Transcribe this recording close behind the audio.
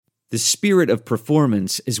The spirit of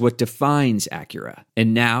performance is what defines Acura.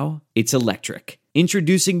 And now, it's electric.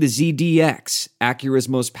 Introducing the ZDX, Acura's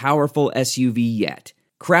most powerful SUV yet.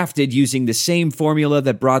 Crafted using the same formula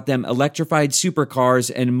that brought them electrified supercars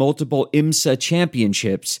and multiple IMSA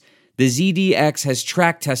championships, the ZDX has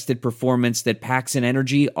track-tested performance that packs an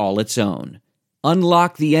energy all its own.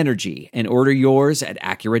 Unlock the energy and order yours at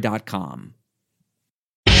Acura.com.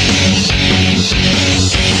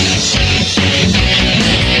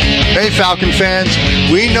 Hey, Falcon fans,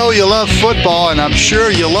 we know you love football, and I'm sure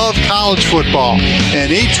you love college football.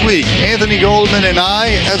 And each week, Anthony Goldman and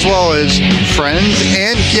I, as well as friends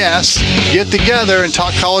and guests, get together and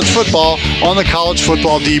talk college football on the College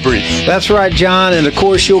Football Debrief. That's right, John. And of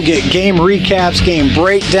course, you'll get game recaps, game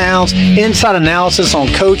breakdowns, inside analysis on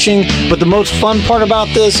coaching. But the most fun part about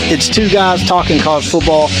this, it's two guys talking college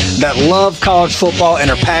football that love college football and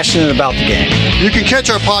are passionate about the game. You can catch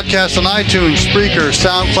our podcast on iTunes, Spreaker,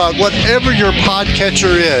 SoundCloud, whatever your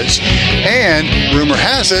podcatcher is. And rumor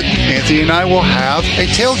has it, Anthony and I will have a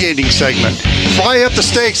tailgating segment. Fry up the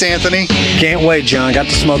stakes, Anthony. Can't wait, John. Got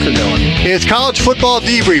the smoker going. It's College Football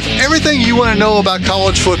Debrief. Everything you want to know about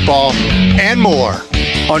college football and more.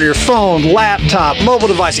 On your phone, laptop, mobile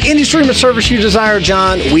device, any streaming service you desire,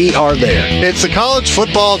 John, we are there. It's the College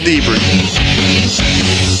Football Debrief.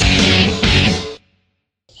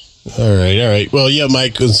 All right. Well, yeah,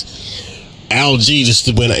 Mike, because Al G just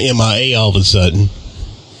went MIA all of a sudden.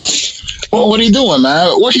 Well, what are you doing,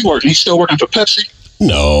 man? Where's he working? He's still working for Pepsi?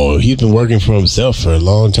 No, he's been working for himself for a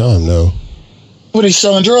long time now. What, he's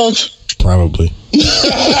selling drugs? Probably.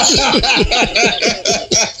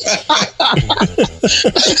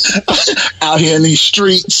 Out here in these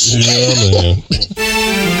streets. Yeah, man.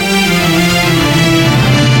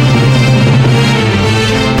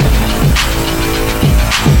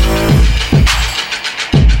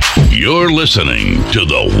 You're listening to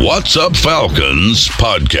the What's Up Falcons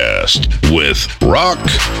podcast with Rock,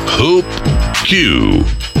 Hoop, Q,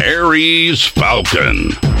 Aries Falcon,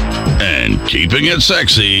 and keeping it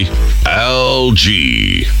sexy,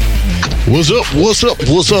 LG. What's up,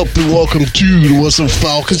 and welcome to the What's Up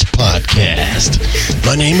Falcons podcast.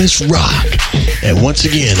 My name is Rock, and once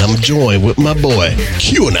again, I'm joined with my boy,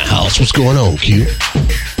 Q in the house. What's going on, Q?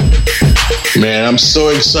 Man, I'm so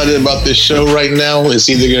excited about this show right now. It's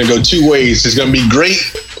either going to go two ways. It's going to be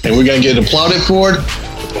great, and we're going to get applauded for it,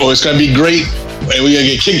 or it's going to be great, and we're going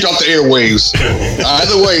to get kicked off the airwaves.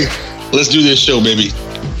 Either way, let's do this show, baby.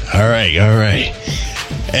 All right.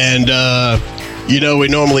 And, we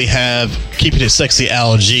normally have Keeping It Sexy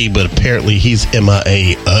LG, but apparently he's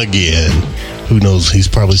MIA again. Who knows? He's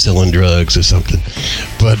probably selling drugs or something.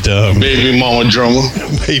 But Baby mama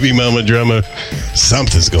drummer.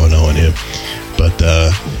 Something's going on with him. But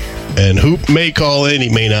and Hoop may call in, he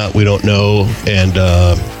may not, we don't know. And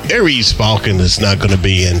Aries Falcon is not going to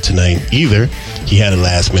be in tonight either. He had a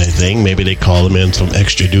last minute thing. Maybe they call him in some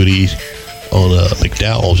extra duty on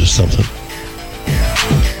McDowell's or something.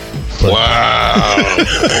 But, wow.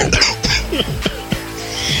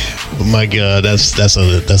 oh my God, that's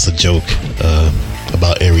a joke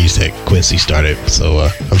about Aries that Quincy started. So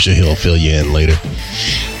I'm sure he'll fill you in later.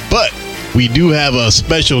 But we do have a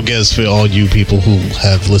special guest for all you people who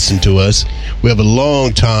have listened to us. We have a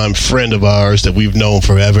long-time friend of ours that we've known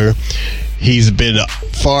forever. He's been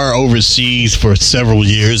far overseas for several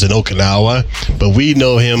years in Okinawa, but we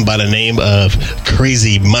know him by the name of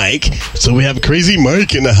Crazy Mike. So we have Crazy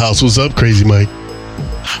Mike in the house. What's up, Crazy Mike?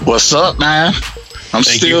 What's up, man? I'm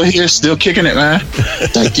still here, still kicking it, man.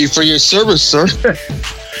 Thank you for your service, sir.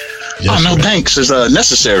 Yes, no thanks is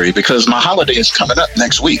necessary because my holiday is coming up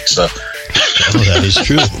next week. So that is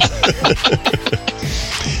true.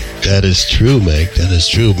 That is true, Mike. That is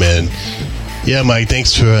true, man. Yeah, Mike,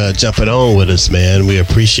 thanks for jumping on with us, man. We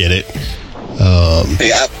appreciate it.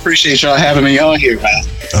 Hey, I appreciate y'all having me on here, man.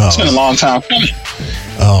 It's been a long time coming.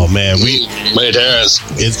 Oh man, it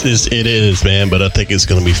is, man. But I think it's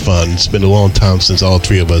gonna be fun. It's been a long time since all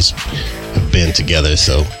three of us have been together,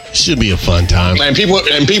 so it should be a fun time. And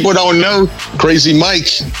people don't know Crazy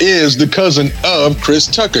Mike is the cousin of Chris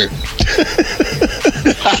Tucker.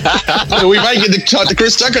 So we might get to talk to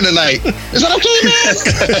Chris Tucker tonight. Is that okay, man?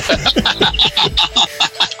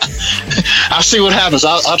 I'll see what happens.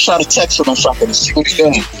 I'll try to text him or something to see what he's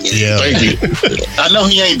doing. Yeah, thank you. I know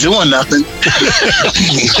he ain't doing nothing.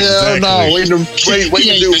 Hell no, wait to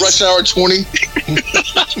do Rush Hour 20.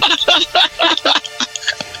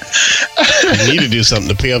 You need to do something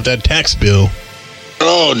to pay off that tax bill.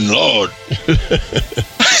 Oh Lord!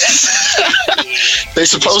 They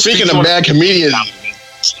supposed Speaking of bad comedians,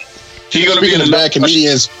 he gonna be in bad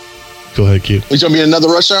comedians. Go ahead, Q. He's gonna be in another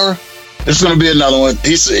Rush Hour. It's going to be another one.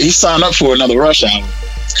 He signed up for another Rush Hour.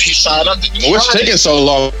 He signed up. What's taking so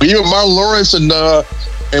long? Even Martin Lawrence and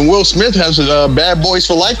Will Smith has Bad Boys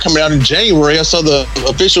for Life coming out in January. I saw the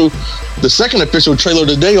second official trailer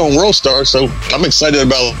today on World Star, so I'm excited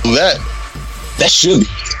about that. That should be.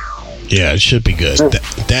 Yeah, it should be good.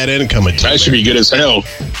 That and coming to That should be good as hell.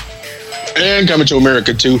 And coming to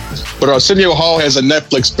America too. But Arsenio Hall has a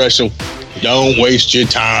Netflix special. Don't waste your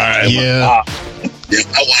time. Yeah.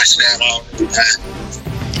 I watched that already.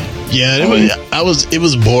 Yeah, it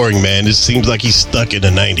was boring, man. It seems like he's stuck in the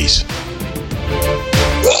 90s.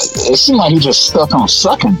 It seemed like he just stuck on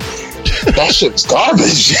sucking. That shit's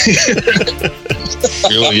garbage.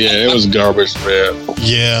 Yeah, it was garbage, man.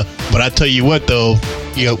 Yeah, but I tell you what, though,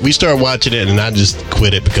 we started watching it, and I just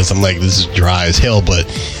quit it because I'm like, this is dry as hell. But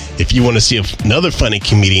if you want to see another funny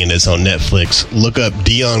comedian that's on Netflix, look up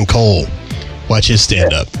Dion Cole. Watch his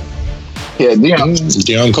stand-up. Yeah,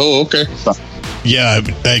 Dion Cole, okay. Yeah,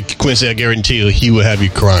 Quincy, I guarantee you, he will have you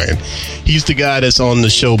crying. He's the guy that's on the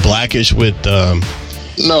show Blackish with... No,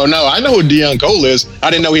 I know who Dion Cole is. I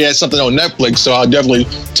didn't know he had something on Netflix, so I'll definitely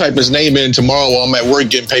type his name in tomorrow while I'm at work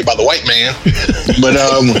getting paid by the white man. But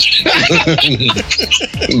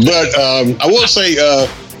I will say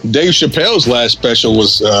Dave Chappelle's last special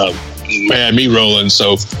was had me rolling.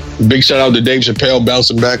 So big shout out to Dave Chappelle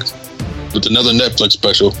bouncing back with another Netflix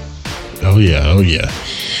special. Oh yeah.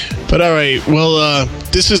 But all right, well,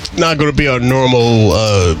 this is not going to be our normal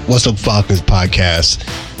What's Up Falcons podcast.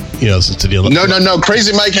 Since the deal. No.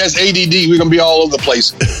 Crazy Mike has ADD. We're gonna be all over the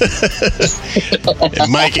place.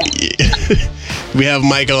 And Mike, we have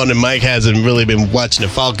Mike on, and Mike hasn't really been watching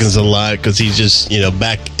the Falcons a lot because he's just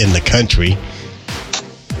back in the country.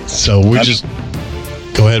 So we're just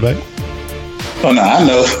go ahead, Mike. Oh no, I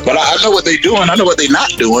know, but I know what they're doing. I know what they're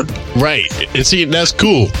not doing. Right, and see, that's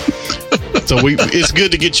cool. So it's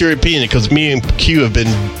good to get your opinion because me and Q have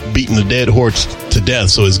been beating the dead horse to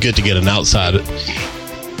death. So it's good to get an outside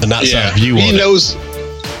view on it.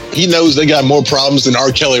 He knows they got more problems than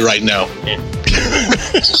R. Kelly right now.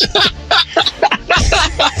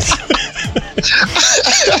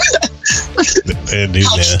 Man, dude,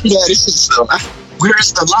 where's the lie?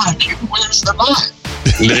 Where's the lie?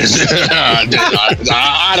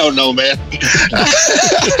 I don't know, man.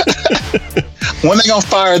 When they gonna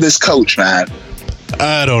fire this coach, man?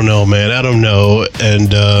 I don't know, man. I don't know.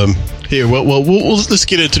 And here, well, let's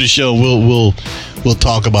get into the show. We'll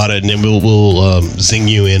talk about it, and then we'll zing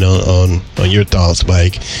you in on your thoughts,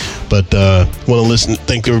 Mike. But want to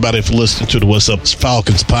thank everybody for listening to the What's Up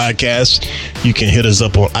Falcons podcast. You can hit us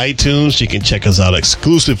up on iTunes. You can check us out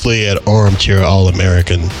exclusively at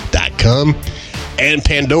armchairalamerican.com and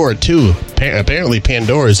Pandora too. Apparently,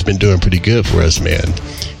 Pandora has been doing pretty good for us, man.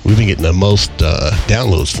 We've been getting the most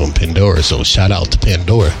downloads from Pandora, so shout out to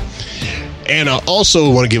Pandora. And I also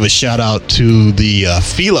want to give a shout out to the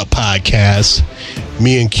Fila podcast.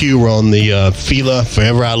 Me and Q were on the Fila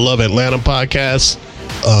Forever I Love Atlanta podcast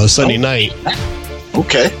Sunday night.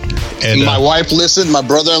 Okay. And my wife listened, my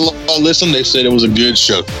brother-in-law listened. They said it was a good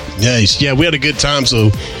show. Nice. Yeah, we had a good time.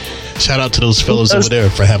 So shout out to those fellows over there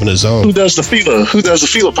for having us on. Who does the Fila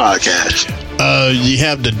podcast? You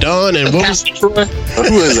have the Don and what was Troy?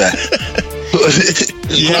 Who is that?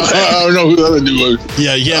 I don't know who the other dude was.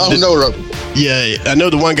 Yeah, I don't know. Yeah, I know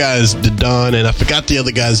the one guy is the Don, and I forgot the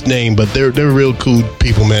other guy's name, but they're real cool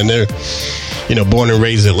people, man. They're born and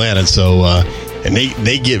raised in Atlanta, so and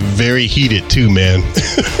they get very heated too, man.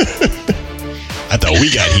 I thought we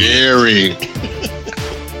got heated.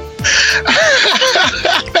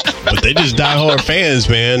 But they just diehard fans,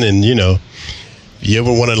 man, and you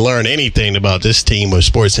ever want to learn anything about this team or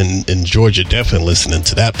sports in Georgia, definitely listening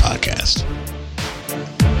to that podcast.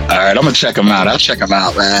 All right, I'm gonna check them out. I'll check them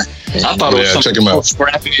out, man. I thought it was something more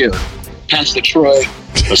scrappy. Pastor Troy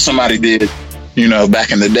or somebody did,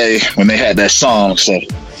 back in the day when they had that song. So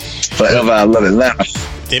Forever I Love Atlanta.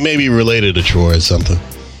 They may be related to Troy or something.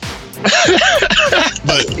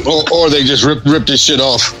 But or they just ripped this shit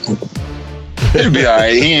off. It'll be all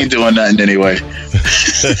right. He ain't doing nothing anyway.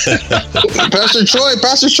 Pastor Troy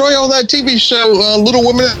on that TV show, Little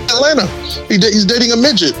Women in Atlanta. He's dating a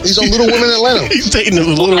midget. He's on Little Women in Atlanta. He's dating a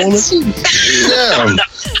little woman? Yeah.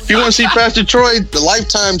 If you want to see Pastor Troy, the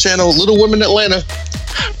Lifetime channel, Little Women in Atlanta.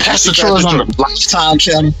 Pastor Troy's on the Lifetime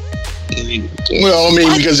channel? Well, I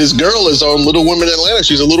mean, because this girl is on Little Women in Atlanta.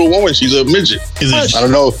 She's a little woman. She's a midget. I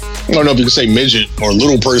don't know if you can say midget or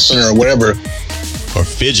little person or whatever. Or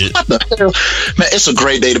fidget. What the hell? Man, it's a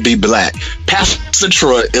great day to be black. Pastor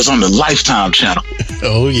Troy is on the Lifetime channel.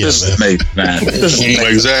 Oh, yeah. This is amazing, man. This is amazing.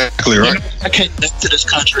 Exactly right. I came back to this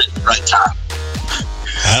country at the right time.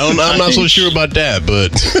 I'm not so sure about that,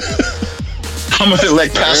 but I'm gonna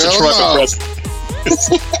elect Pastor Troy for president.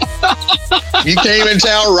 You came in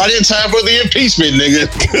town right in time for the impeachment, nigga.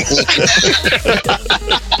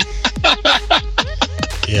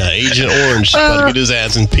 Yeah, Agent Orange about to get his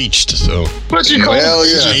ass impeached. So what you call hell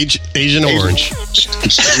yeah, Agent Orange,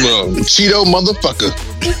 Cheeto motherfucker.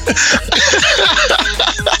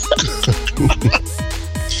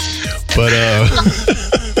 But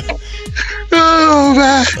oh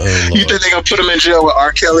man, you think they gonna put him in jail with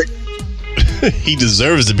R. Kelly? he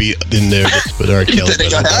deserves to be in there with R. Kelly.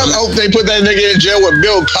 I hope they put that nigga in jail with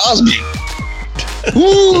Bill Cosby.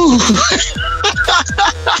 Woo.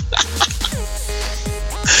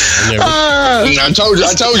 I told you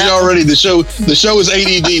already. The show is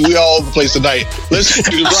ADD. We all over the place tonight. Let's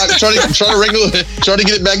try to wrangle, try to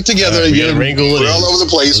get it back together again. We're all over the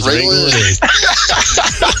place. Wrangle it in.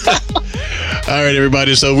 All right,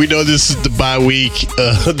 everybody. So we know this is the bye week,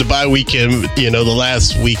 the bye weekend. You know, the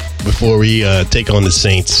last week before we take on the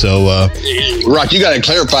Saints. So, Rock, you got to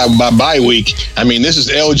clarify by bye week. I mean, this is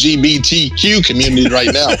LGBTQ community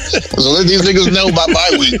right now. So let these niggas know by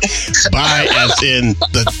bye week. Bye as in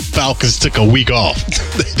the Falcons took a week off.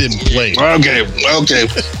 They didn't play. Okay.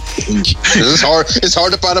 It's hard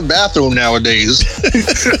to find a bathroom nowadays.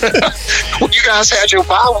 Well, you guys had your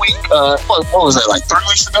bye week. What was that, like 3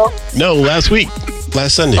 weeks ago? No, last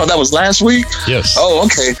Sunday. Oh, that was last week? Yes. Oh,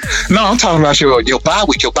 okay. No, I'm talking about your bye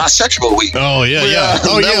week, your bisexual week. Oh yeah.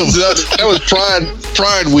 That was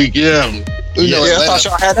Pride week. Yeah. I thought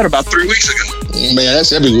y'all had that about 3 weeks ago. Man,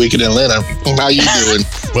 that's every week in Atlanta. How you doing?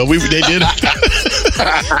 Well, they did.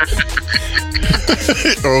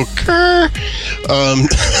 Okay.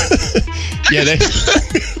 Yeah,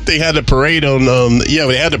 they had a parade on.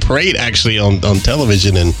 They had a parade actually on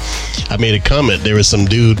television, and I made a comment. There was some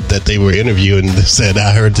dude that they were interviewing that said,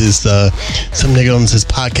 "I heard this some nigga on this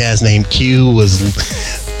podcast named Q was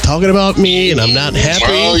talking about me, and I'm not happy."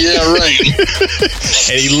 Oh yeah, right.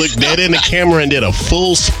 And he looked dead in the camera and did a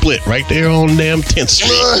full split right there on damn 10th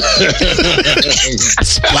Street.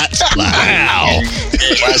 Splat. Wow.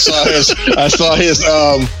 I saw his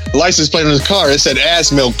license plate on his car. It said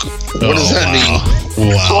ass milk. What does that mean?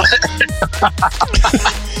 Wow.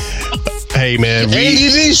 Hey man,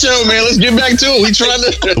 ADD show, man. Let's get back to it. We trying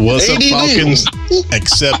to. What's Up Falcons?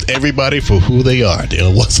 Accept everybody for who they are. The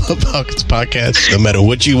What's Up Falcons podcast. No matter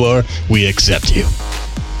what you are, we accept you.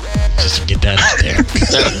 Just get that out there.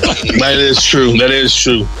 That is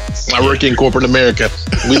true. I work in corporate America.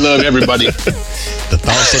 We love everybody. The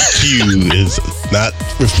thoughts of Q is not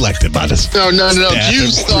reflected by this. No.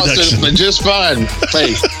 Q's thoughts are just fine.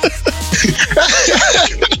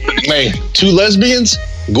 Hey, 2 lesbians,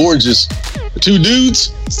 gorgeous. 2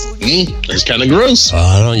 dudes, that's kind of gross.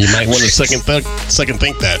 I don't know. You might want to second think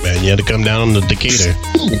that, man. You had to come down on the Decatur.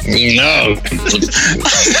 No.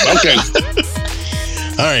 Okay.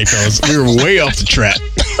 All right, fellas. We were way off the track.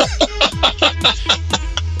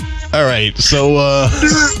 All right, so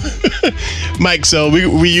Mike, so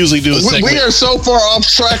we usually do a segment. We are so far off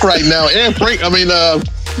track right now. And Frank,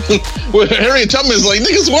 Harriet Tubman is like,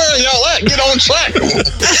 niggas, where are y'all at? Get on track.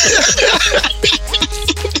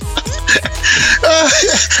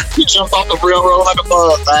 You jump off the railroad like a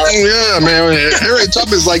bug, man. Yeah, man. Harriet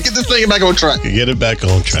Tubman is like, get this thing back on track. Get it back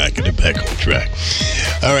on track.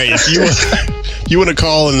 All right, if you want to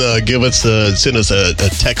call and send us a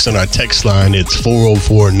text on our text line, it's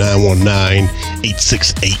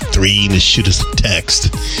 404-919-8683 to shoot us a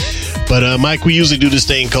text. But Mike, we usually do this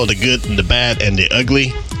thing called the good and the bad and the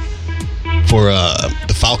ugly for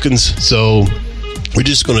the Falcons. So we're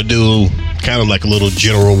just going to do kind of like a little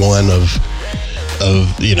general one of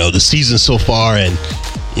the season so far, and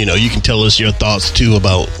you can tell us your thoughts too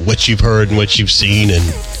about what you've heard and what you've seen, and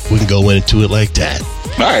we can go into it like that.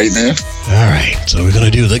 All right, man. All right, so we're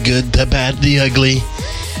gonna do the good, the bad, the ugly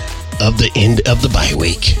of the end of the bye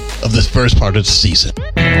week of the first part of the season.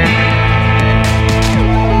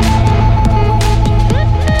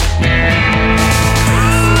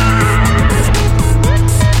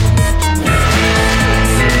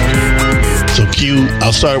 So Q,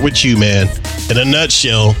 I'll start with you, man. In a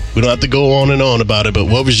nutshell, we don't have to go on and on about it, but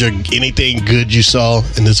what was anything good you saw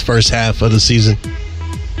in this first half of the season?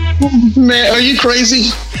 Man, are you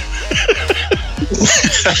crazy?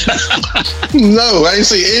 No, I didn't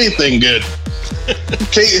see anything good.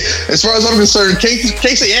 As far as I'm concerned,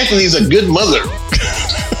 Casey Anthony's a good mother.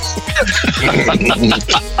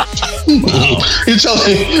 You telling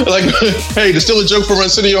me, like, hey, to steal a joke from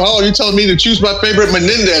Arsenio Hall, you telling me to choose my favorite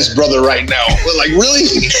Menendez brother right now? Like, really?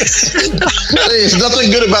 There's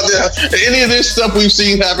nothing good about any of this stuff we've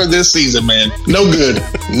seen happen this season, man. No good.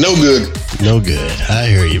 I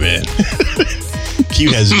hear you, man.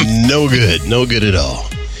 Q has no good at all.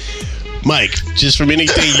 Mike, just from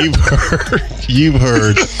anything you've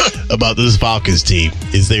heard about this Falcons team,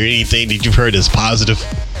 is there anything that you've heard that's positive?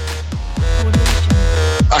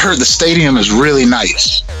 I heard the stadium is really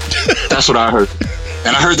nice. That's what I heard.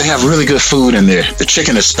 And I heard they have really good food in there. The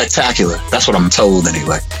chicken is spectacular. That's what I'm told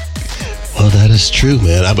anyway. Well, that is true,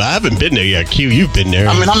 man. I haven't been there yet. Q, you've been there.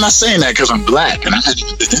 I mean, I'm not saying that because I'm black and I haven't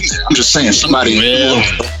even been in there. I'm just saying somebody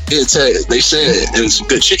they said it was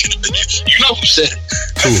good chicken. You know who said it.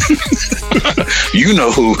 Who? You know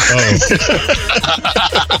who. Oh.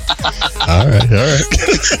 All right.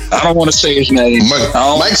 I don't want to say his name.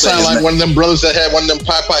 Mike sounded like one of them brothers that had one of them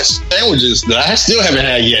Popeye sandwiches that I still haven't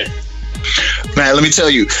had yet. Man, let me tell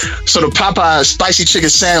you. So the Popeye spicy chicken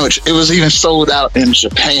sandwich, it was even sold out in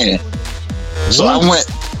Japan. So I went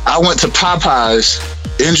to Popeyes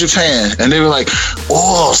in Japan, and they were like,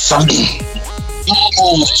 "Oh, something,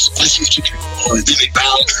 spicy chicken." And then they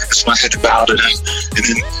bowed, so I had to bow to them. And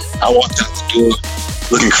then I walked out the door,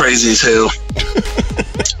 looking crazy as hell.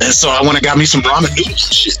 And so I went and got me some ramen noodles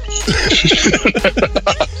and shit.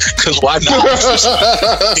 Because why not?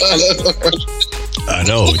 I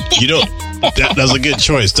know. You don't. That's a good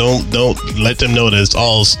choice. Don't let them know that it's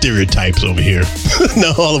all stereotypes over here.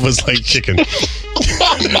 No, all of us like chicken. No,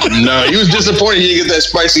 he was disappointed he didn't get that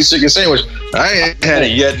spicy chicken sandwich. I ain't had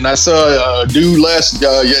it yet, and I saw a dude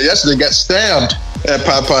yesterday got stabbed at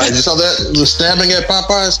Popeyes. You saw that? The stabbing at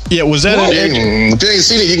Popeyes? Yeah, was that If you ain't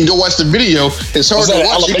seen it, you can go watch the video. It's hard to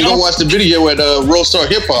watch. You can go watch the video at World Star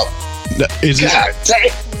Hip Hop.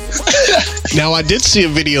 Now, I did see a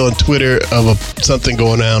video on Twitter of something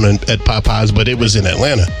going on at Popeyes, but it was in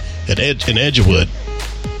Atlanta, in Edgewood.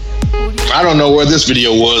 I don't know where this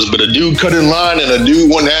video was, but a dude cut in line and a dude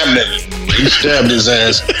wasn't having it. He stabbed his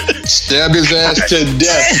ass.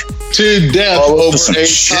 To death. Over a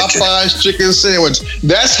Popeyes chicken sandwich.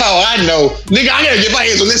 That's how I know. Nigga, I gotta get my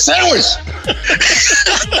hands on this sandwich.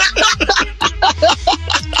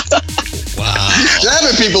 Wow.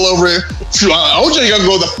 Stabbing people over here. OJ gonna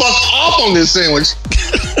go the fuck off on this sandwich.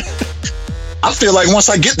 I feel like once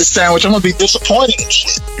I get the sandwich, I'm gonna be disappointed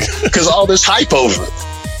because all this hype over it.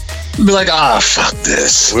 I'll be like, fuck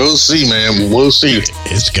this. We'll see, man. We'll see.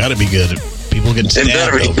 It's gotta be good. People getting stabbed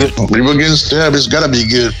over it. People getting stabbed. It's gotta be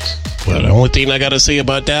good. Well, the only thing I gotta say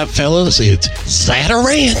about that, fellas, is Sada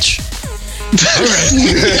Ranch. All right.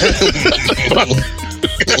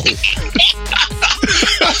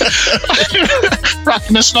 Rock,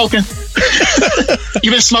 been smoking.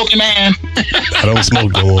 You been smoking, man? I don't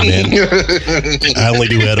smoke no more, man. I only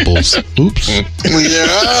do edibles. Oops. Yeah,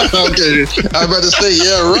 okay. I was about to say,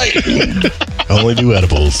 yeah, right. I only do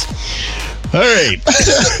edibles. All right.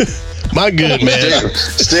 My good, man.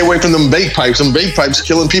 Stay away from them vape pipes. Them vape pipes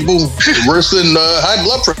killing people worse than high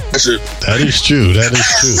blood pressure. That is true.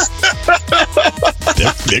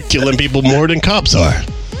 They're killing people more than cops are.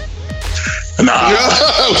 Nah.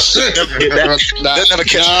 Oh, shit. They'll never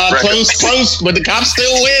catch close, but the cops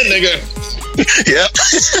still win, nigga. Yep.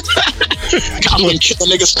 Cops been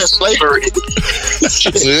killing niggas since slavery.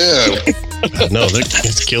 Yeah. I know.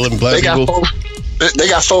 It's killing black people. They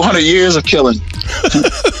got 400 years of killing.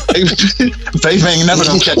 Vape ain't never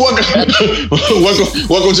gonna catch.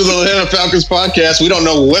 Welcome to the Atlanta Falcons podcast. We don't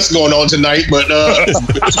know what's going on tonight, but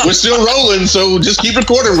we're still rolling, so just keep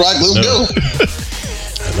recording, Rock. Let's go.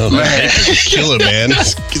 I know, man. It's killing, man.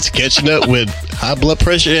 It's catching up with high blood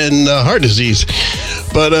pressure and heart disease.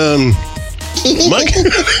 But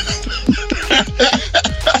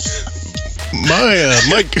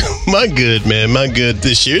my good, man. My good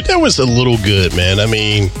this year. That was a little good, man. I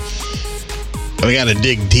mean, I got to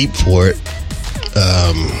dig deep for it.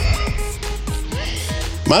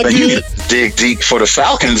 My like good. You dig deep for the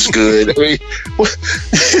Falcons. Good. I mean,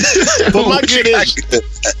 well, my good is.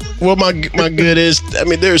 Well, my good is. I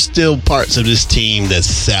mean, there's still parts of this team that's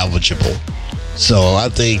salvageable. So I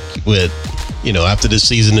think after this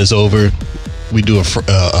season is over, we do a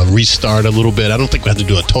restart a little bit. I don't think we have to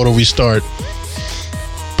do a total restart,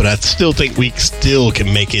 but I still think we still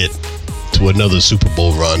can make it to another Super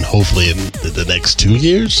Bowl run, hopefully in the next 2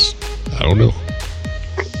 years. I don't know.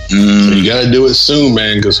 You got to do it soon,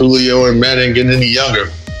 man, because Julio and Matt ain't getting any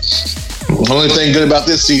younger. The only thing good about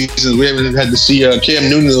this season is we haven't had to see Cam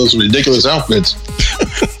Newton in those ridiculous outfits.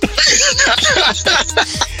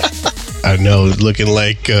 I know, looking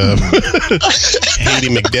like Haiti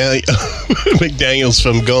McDaniels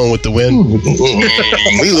from Gone with the Wind.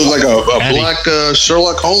 He looked like a black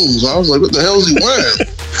Sherlock Holmes. I was like, what the hell is he wearing?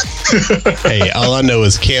 Hey, all I know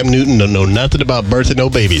is Cam Newton don't know nothing about birthing no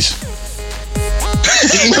babies.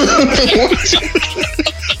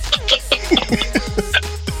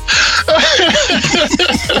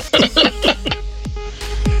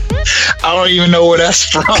 I don't even know where that's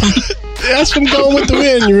from. That's from Gone with the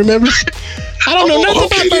Wind. You remember? I don't know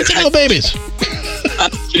nothing about Vertigo Babies.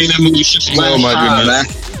 I've seen that movie since my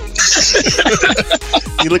goodness.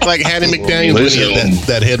 You look like Hattie McDaniel when he had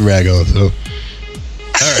that head rag on. So.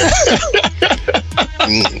 All right.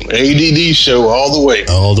 ADD show all the way.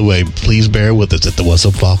 All the way. Please bear with us at the What's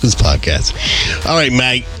Up Falcons podcast. All right,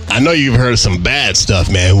 Mike. I know you've heard some bad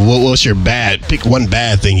stuff, man. What's your bad? Pick one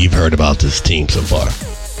bad thing you've heard about this team so far.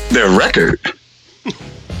 Their record.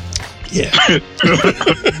 Yeah.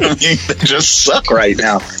 They just suck right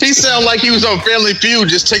now. He sounded like he was on Family Feud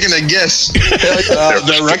just taking a guess.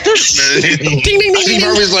 The record? Steve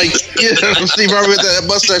Harvey's like, yeah, Steve Harvey with that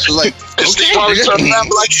mustache was like, okay. Steve Harvey turned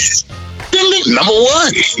around like, number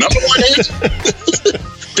one answer.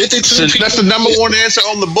 52. So that's the number one answer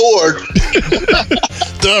on the board.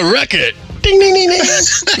 The record. Ding, ding, ding, ding.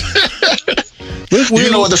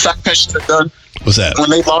 You know what the Falcons should have done? What's that? When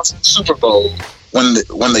they lost the Super Bowl,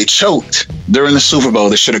 when they choked during the Super Bowl,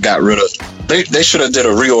 they should have got rid of. They should have did a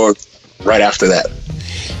reorg right after that.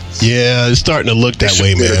 Yeah, it's starting to look that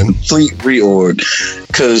way, man. Complete reorg,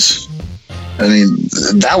 because I mean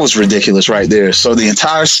that was ridiculous right there. So the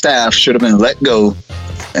entire staff should have been let go,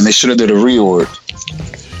 and they should have did a reorg.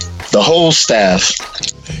 The whole staff.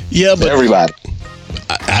 Yeah, but everybody.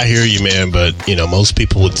 I hear you, man, but you know most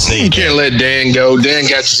people would say you can't let Dan go. Dan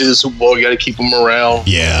got to see the Super Bowl. You got to keep him around.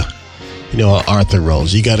 Yeah, you know Arthur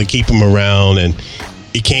Rose. You got to keep him around, and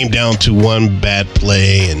it came down to one bad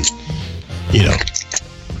play, and you know.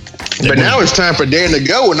 But now it's time for Dan to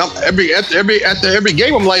go, and after every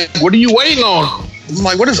game, I'm like, "What are you waiting on?" I'm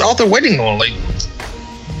like, "What is Arthur waiting on?" Like,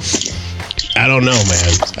 I don't know,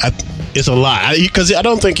 man. It's a lot because I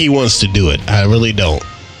don't think he wants to do it. I really don't.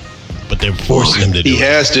 But they're forcing him to do it. He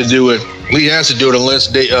has to do it. He has to do it unless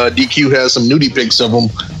DQ has some nudie pics of him.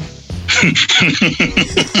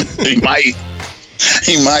 He might.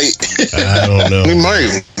 I don't know. He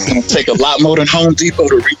might. It'll take a lot more than Home Depot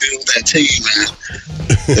to rebuild that team, man.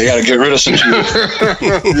 They got to get rid of some people.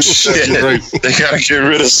 Shit. They got to get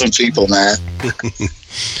rid of some people, man.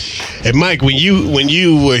 Hey, Mike, when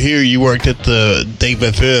you were here, you worked at the Dave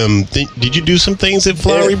FM. Did you do some things at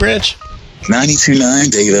Flowery Branch? 92.9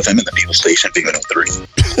 Dave FM in the People Station,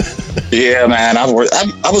 B103. Yeah, man. I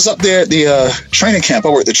was up there at the training camp. I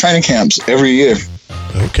worked the training camps every year.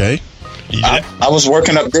 Okay. I was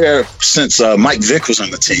working up there since Mike Vick was on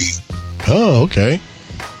the team. Oh, okay.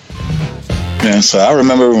 Yeah, so I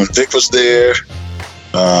remember when Vick was there.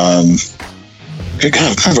 I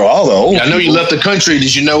remember all the old. I know people. you left the country.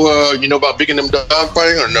 Did you know about Vic and them dog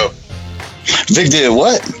fighting or no? Vic did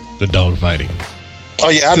what? The dog fighting. Oh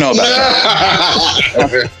yeah, I know about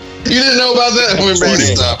that. You didn't know about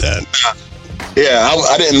that? Yeah,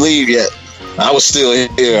 I didn't leave yet. I was still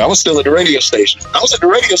here. I was still at the radio station. I was at the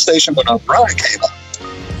radio station when Brian came up.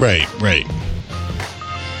 Right.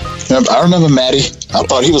 I remember Matty. I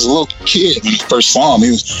thought he was a little kid when I first saw him. He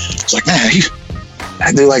was like, man,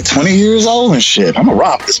 I did like 20 years old and shit. I'm gonna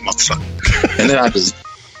rob this motherfucker. And then I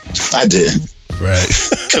did. Right.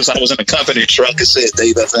 Because I was in a company truck and said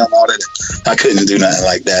Dave FM on it. I couldn't do nothing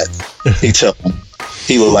like that.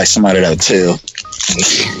 He looked like somebody that would tell.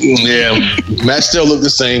 Yeah, Matt still looked the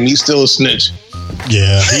same. He's still a snitch.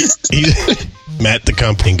 Yeah, he's Matt, the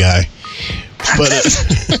company guy. But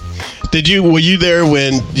were you there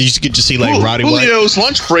when you get to see like Roddy White? Julio's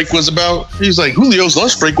lunch break was about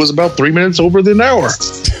 3 minutes over the hour.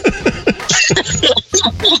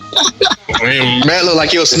 Matt looked like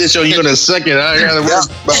he'll snitch on you in a second. I ain't got to worry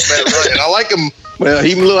about Matt Ryan. I like him. Well,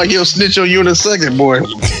 he look like he'll snitch on you in a second, boy.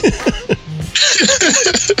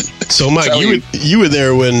 So, Mike, you were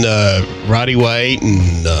there when Roddy White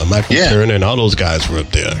and Michael Turner and all those guys were up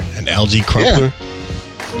there, and Algie Crumpler. Yeah.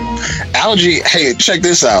 Algie, hey, check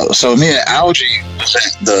this out. So, me and Algie was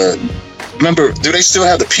at remember, do they still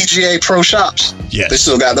have the PGA Pro Shops? Yes. They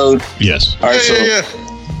still got those? Yes. All right,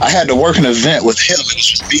 I had to work an event with him. It was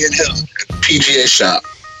just me and him at the PGA shop.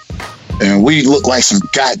 And we looked like some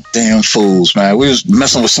goddamn fools, man. We was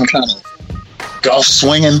messing with some kind of golf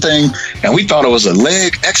swinging thing, and we thought it was a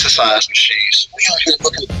leg exercise machine. So we out here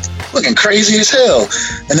looking crazy as hell.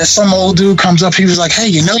 And then some old dude comes up. He was like, hey,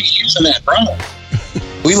 you're using that wrong.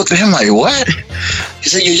 We looked at him like, what? He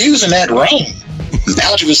said, you're using that wrong. And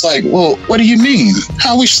Algie was like, well, what do you mean?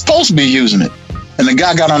 How are we supposed to be using it? And the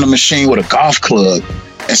guy got on the machine with a golf club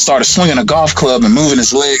and started swinging a golf club and moving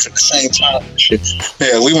his legs at the same time.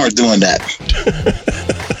 Yeah, we weren't doing that.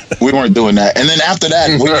 And then after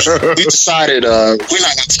that, we decided we're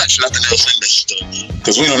not going to touch nothing else in this stuff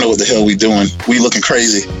because we don't know what the hell we doing. We looking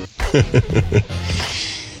crazy.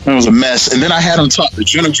 It was a mess. And then I had him talk to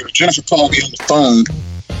Jennifer. Jennifer called me on the phone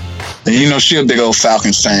And you know, she a big old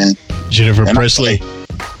Falcons fan. Jennifer Presley.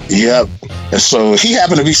 Yep. And so he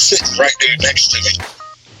happened to be sitting right there next to me.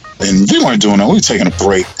 And we weren't doing that. We were taking a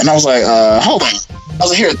break. And I was like, hold on. I was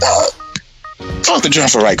like, here, talk to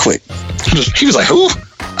Jennifer right quick. He was like, who?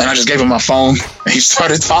 And I just gave him my phone. And he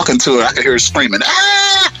started talking to her. I could hear her screaming,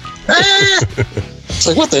 It's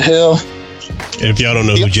like, what the hell? And if y'all don't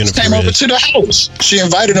know who Jennifer came over to the house. She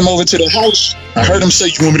invited him over to the house. I heard him say,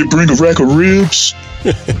 you want me to bring a rack of ribs?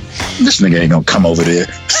 This nigga ain't gonna come over there.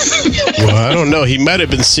 Well, I don't know. He might have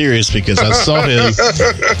been serious because I saw him.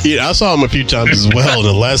 I saw him a few times as well. And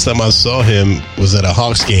the last time I saw him was at a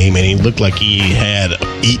Hawks game, and he looked like he had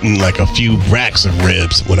eaten like a few racks of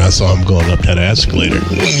ribs when I saw him going up that escalator.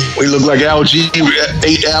 We look like algae.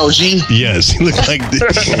 Ate algae. Yes, he looked like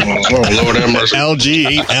Lord have mercy. algae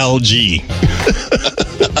ate algae.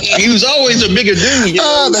 He was always a bigger dude.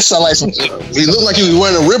 That sound like some. He looked like he was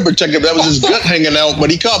wearing a rib protector. That was his gut hanging out, but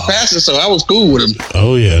he caught passes, so I was cool with him.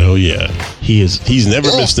 Oh yeah. He's never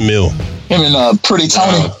missed a meal. Him and Pretty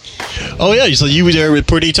Tony. Oh yeah, so you were there with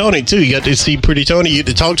Pretty Tony too. You got to see Pretty Tony. You get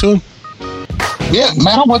to talk to him. Yeah,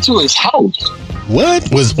 man, I went to his house.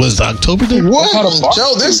 What was October there? What?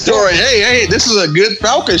 Tell this story. Hey, this is a good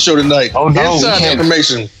Falcon show tonight. Oh no, inside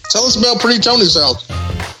information. Tell us about Pretty Tony's house.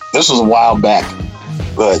 This was a while back,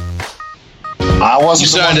 but I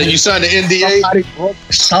wasn't. You signed the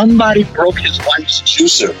NDA. Somebody broke his wife's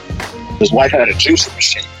juicer. His wife had a juicer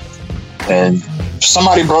machine, and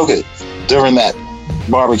somebody broke it during that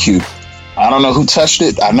barbecue. I don't know who touched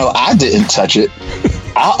it. I know I didn't touch it.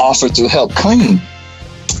 I offered to help clean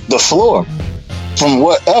the floor from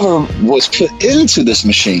whatever was put into this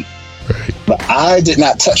machine, but I did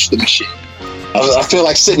not touch the machine. I feel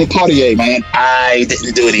like Sidney Poitier, man. I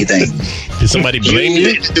didn't do anything. Did somebody blame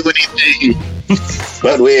you? Didn't do anything.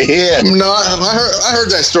 But we're here. No, I heard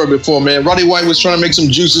that story before, man. Roddy White was trying to make some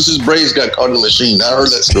juices. His braids got caught in the machine. I heard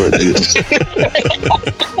that story, dude.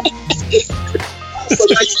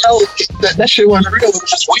 But that shit wasn't real. It was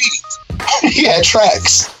just weed. He had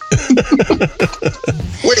tracks.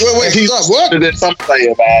 Wait. Stop. What? I'm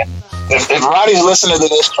playing, man. If Roddy's listening to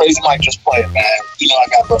this, Crazy Mike, just play it, man. You know I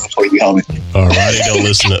got brother for you, homie. Oh, Roddy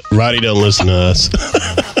don't listen to us.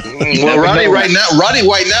 Well, Roddy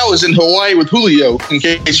White now is in Hawaii with Julio. In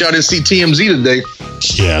case y'all didn't see TMZ today.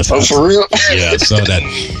 Yeah. For real? Yeah, I saw that.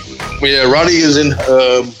 Yeah, Roddy is in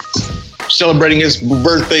celebrating his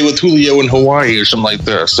birthday with Julio in Hawaii or something like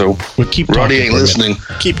that. So Roddy ain't listening.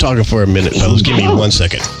 Keep talking for a minute, fellas. Give me 1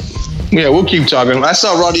 second. Yeah, we'll keep talking. I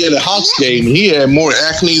saw Roddy at a Hawks game. He had more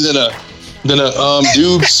acne than a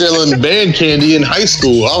dude selling band candy in high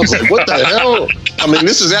school. I was like, what the hell? I mean,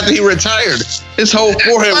 this is after he retired. His whole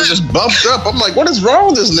forehead was just bumped up. I'm like, what is wrong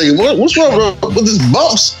with this nigga? What's wrong with his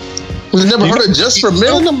bumps? We never heard of Just for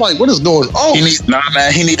Men. I'm like, what is going on?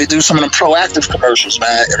 He need to do some of them proactive commercials,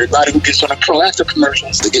 man. Everybody who gets on the proactive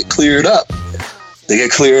commercials, they get cleared up.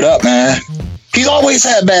 Man. He's always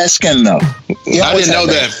had bad skin, though. I didn't know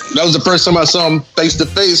that. That was the first time I saw him face to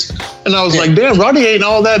face. And I was like, damn, Roddy ain't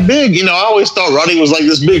all that big. You know, I always thought Roddy was like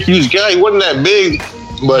this big, huge guy. He wasn't that big.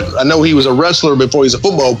 But I know he was a wrestler before he's a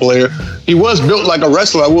football player. He was built like a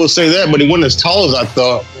wrestler, I will say that, but he wasn't as tall as I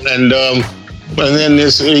thought. And then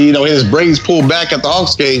his braids pulled back at the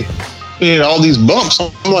Hawks game. All these bumps.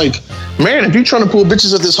 I'm like, man, if you're trying to pull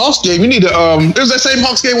bitches at this Hawks game, you need to. It was that same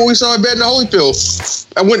Hawks game where we saw it bad in the Holyfield.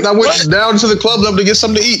 I went down to the club to get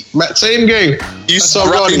something to eat. Same game. You saw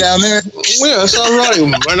Roddy down there? Yeah, I saw Roddy.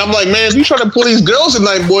 And I'm like, man, if you trying to pull these girls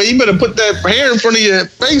tonight, boy, you better put that hair in front of your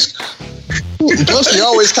face. Plus, he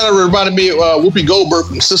always kind of reminded me of Whoopi Goldberg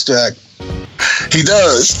from Sister Act. He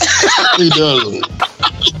does. He does.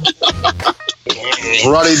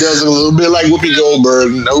 Roddy does a little bit like Whoopi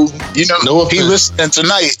Goldberg. No, he listening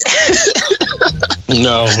tonight.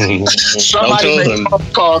 No. Somebody make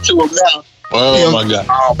a call to him now. Oh my God.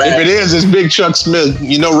 Oh, if it is, it's Big Chuck Smith.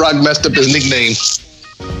 Rock messed up his nickname.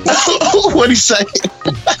 What'd he say?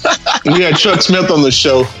 We had Chuck Smith on the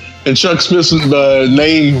show, and Chuck Smith's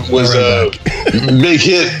name was Big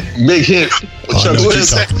Hit. Chuck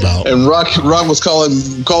Smith, and Rock was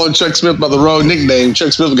calling Chuck Smith by the wrong nickname.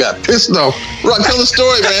 Chuck Smith got pissed off. Rock, tell the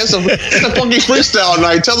story, man. It's a funky freestyle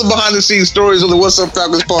night. Tell the behind the scenes stories of the What's Up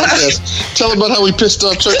Falcons podcast. Tell about how we pissed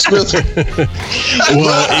off Chuck Smith. Well,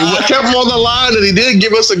 I kept him on the line, and he did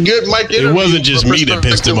give us a good mic interview. It wasn't just me that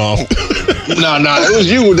pissed him off. No, it was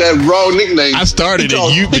you with that wrong nickname. I started it,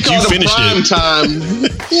 but you finished it. Time.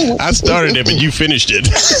 I started it, but you finished it.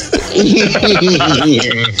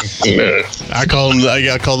 I call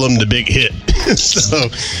them the Big Hit. So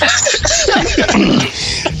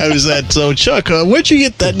I was at, so Chuck, where'd you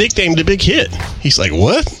get that nickname, the Big Hit? He's like,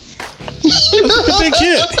 what? a big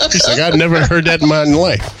hit. He's like, I've never heard that in my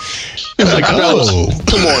life. He's like, oh,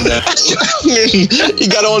 come on now. He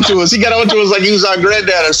got onto us. He got onto us like he was our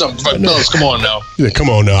granddad or something. But fellas, come on now. He's like, come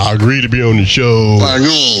on now. I agree to be on the show.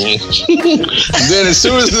 Then as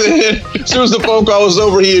soon as the phone call was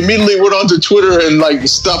over, he immediately went onto Twitter and like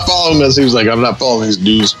stopped following us. He was like, I'm not following these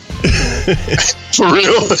dudes. For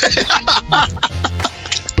real.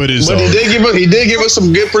 But he did give us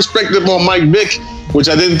some good perspective on Mike Vick, which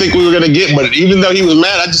I didn't think we were going to get. But even though he was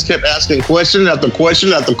mad, I just kept asking question after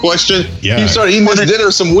question after question. Yeah. He started eating his dinner,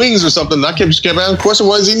 some wings or something. I just kept asking questions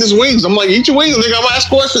while he's eating his wings. I'm like, eat your wings. I think I'm going to ask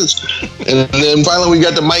questions. And then finally we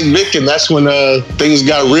got to Mike Vick, and that's when things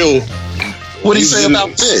got real. What did he say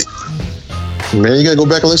about Vick? Man, you gotta go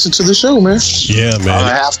back and listen to the show, man. Yeah, man. I'm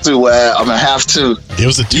gonna have to. It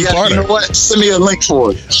was a two-parter. You know what? Send me a link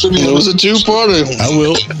for it. It was a two-parter. I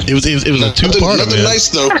will. It was a two-parter. Nothing nice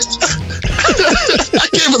though. I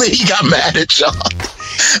can't believe he got mad at y'all.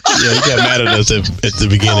 Yeah, he got mad at us at the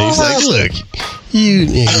beginning. He's like, "Look, you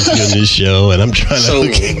ain't doing this show, and I'm trying to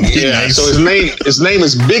look nice." So his name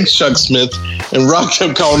is Big Chuck Smith, and Rock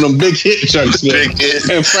kept calling him Big Hit Chuck Smith. Big Hit.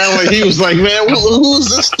 And finally, he was like, "Man, who is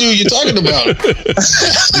this dude you talking about?"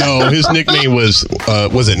 No, his nickname was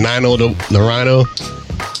it Nino the Rhino?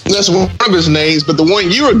 That's one of his names, but the one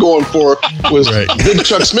you were going for was Big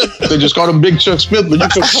Chuck Smith. They just called him Big Chuck Smith, but you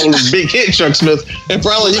could call him Big Hit Chuck Smith. And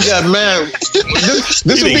probably he got mad.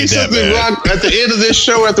 This would be something, Rock, at the end of this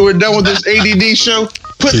show, after we're done with this ADD show,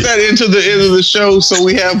 put that into the end of the show so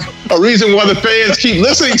we have a reason why the fans keep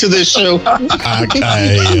listening to this show. I'll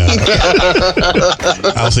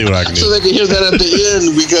see what I can do. So they can hear that at the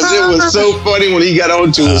end, because it was so funny when he got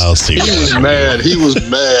on to us. I'll see. He was mad. He was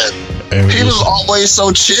mad. He was always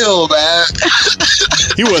so chill, man.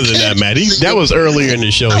 He wasn't that mad. That was earlier in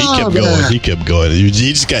the show. He kept going. He kept going. He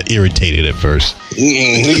just got irritated at first.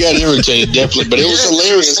 He got irritated, definitely. But it was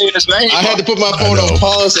hilarious. I had to put my phone on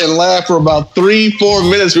pause and laugh for about 3-4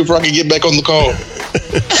 minutes before I could get back on the call.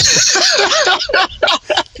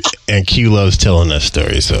 And Q loves telling that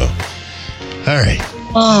story, so. All right.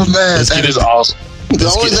 Oh, man. That is awesome.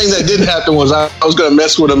 The only thing that didn't happen was I was going to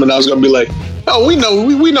mess with him, and I was going to be like, oh, we know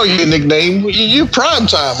your nickname. You're Prime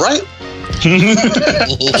Time, right?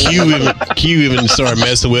 Q even started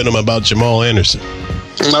messing with him about Jamal Anderson.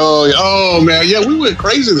 Oh man, yeah, we went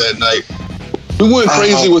crazy that night. We went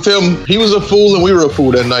crazy with him. He was a fool, and we were a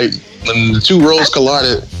fool that night. And the two roles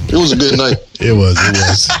collided. It was a good night. It was.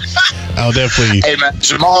 I'll definitely. Hey man,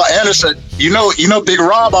 Jamal Anderson. You know, Big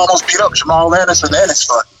Rob almost beat up Jamal Anderson and his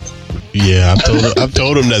son. Yeah, I've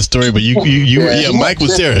told him that story, but yeah, Mike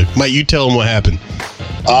was there. Mike, you tell him what happened.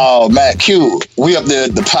 Oh, Matt, Q, we up there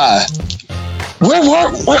at the pie. Where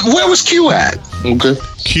was Q at? Okay.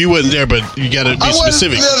 Q wasn't there, but you got to be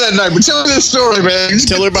specific. I wasn't there that night, but tell me this story, man.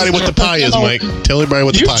 Tell everybody what the pie is, Mike. Tell everybody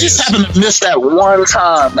what the pie is. You just happened to miss that one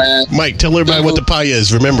time, man. Mike, tell everybody what the pie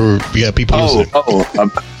is. Remember, we got people listening. All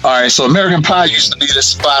right, so American Pie used to be this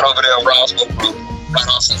spot over there in Roswell, right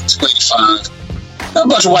off of 285. A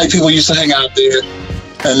bunch of white people used to hang out there,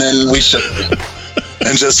 and then we showed up.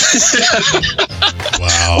 And just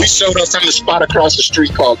wow. We showed up from the spot across the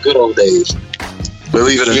street called Good Old Days.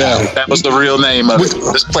 Believe it or not, that was the real name of it.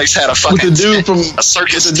 This place had a fucking with the dude from a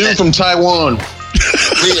circus. The dude from Taiwan.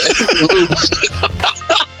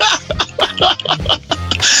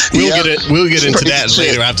 We'll get into that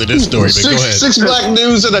later after this story. But go ahead. 6 black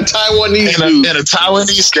dudes and a Taiwanese dude. And a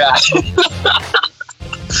Taiwanese guy.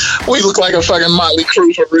 We look like a fucking Motley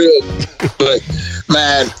Crue for real. But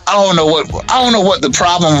man, I don't know what the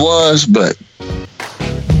problem was, but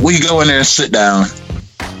we go in there and sit down.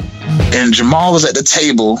 And Jamal was at the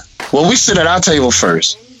table. Well, we sit at our table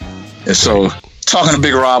first. And so talking to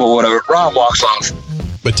Big Rob or whatever, Rob walks off.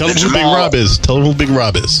 But tell him who Big Rob is. Tell him who Big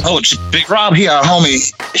Rob is. Oh, Big Rob, he our homie.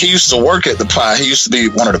 He used to work at the Pie. He used to be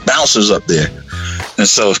one of the bouncers up there. And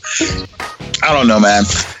so, I don't know, man.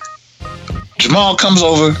 Jamal comes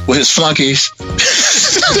over with his flunkies.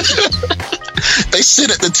 They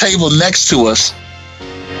sit at the table next to us.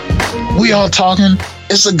 We all talking.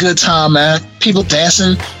 It's a good time, man. People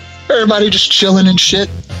dancing. Everybody just chilling and shit.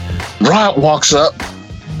 Rob walks up.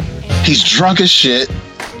 He's drunk as shit.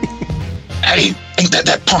 Hey, ain't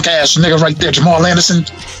that punk ass nigga right there, Jamal Anderson?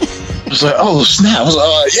 I was like, oh snap. I was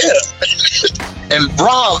like, yeah. And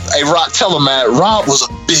Rob, hey Rob, tell him, man, Rob was a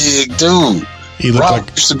big dude. He looked Rob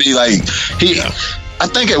used to be like I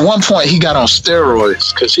think at one point he got on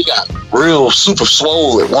steroids because he got real super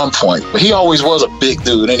swole at one point. But he always was a big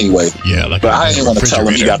dude anyway. Yeah, but I didn't want to tell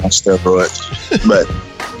him he got on steroids.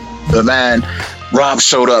 but man, Rob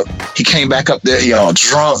showed up. He came back up there. He all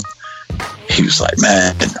drunk. he was like,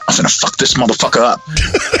 man, I'm gonna fuck this motherfucker up.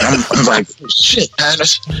 And I'm like, shit, man,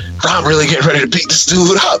 Rob really getting ready to beat this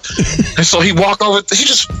dude up. And so he walked over, he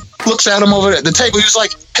just looks at him over at the table. He was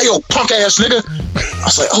like, hey, yo, punk ass nigga. I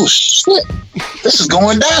was like, oh shit, this is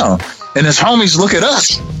going down. And his homies look at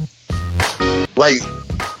us like,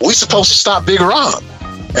 we supposed to stop Big Rob.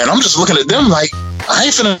 And I'm just looking at them like, I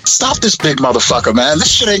ain't finna stop this big motherfucker, man.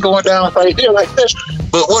 This shit ain't going down right here like this.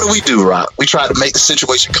 But what do, Rob? We tried to make the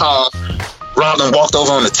situation calm. Rob then walked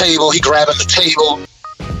over on the table. He grabbing the table.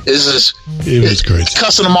 It was crazy.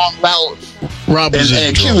 Cussing them all out. Rob was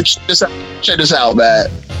and Q, check this out, man.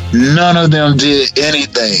 None of them did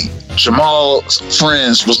anything. Jamal's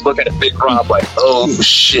friends was looking at Big Rob like, oh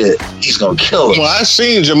shit, he's gonna kill him. Well, I've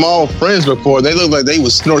seen Jamal's friends before. They look like they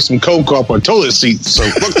would snort some coke off a toilet seat. So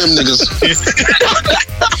fuck them niggas.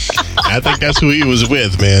 I think that's who he was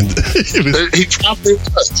with, man.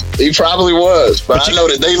 He probably was. But I know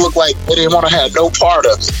that they look like they didn't want to have no part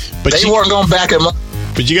of it. But they weren't going to back him up.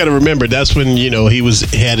 But you got to remember, that's when, he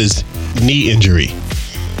had his knee injury.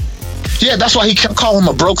 Yeah, that's why he kept calling him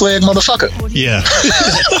a broke leg motherfucker. Yeah.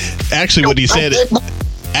 Actually, what he said...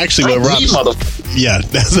 Actually, when Rob... Yeah,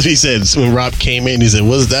 that's what he said. So when Rob came in, he said,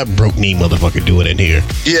 what's that broke knee motherfucker doing in here?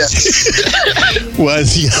 Yeah. Why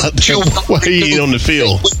is he out there? Why are you on the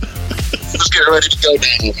field? Let's get ready to go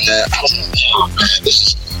down, man. I was like, oh, man,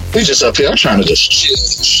 we just up here. I'm trying to just chill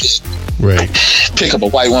and shit. Right. Pick up a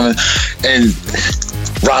white woman and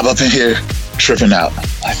Rob up in here tripping out.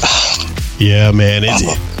 Like, oh. Yeah, man.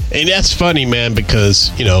 And that's funny, man,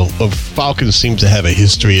 because, Falcons seem to have a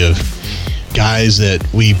history of guys that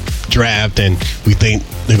we draft and we think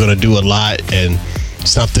they're going to do a lot, and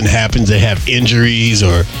something happens, they have injuries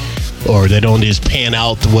or they don't just pan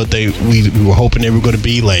out to what we were hoping they were going to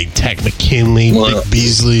be, like Tack McKinley, Vic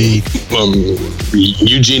Beasley,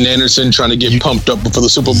 Eugene Anderson trying to get pumped up before the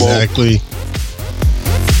Super Bowl. Exactly,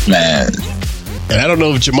 man. And I don't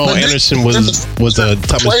know if Jamal Anderson was a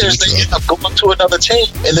Thomas players. They end up going to another team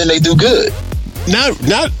and then they do good.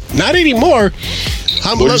 Not anymore.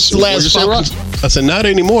 What's the last Falcons? I said not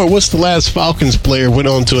anymore. What's the last Falcons player went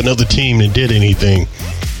on to another team and did anything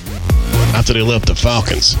after they left the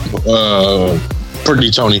Falcons?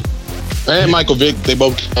 Pretty Tony and Michael Vick. They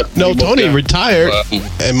both. Tony retired,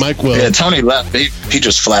 and Mike. Well, yeah, Tony left. He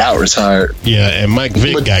just flat out retired. Yeah, and Mike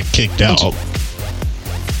Vick got kicked out.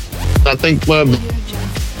 I think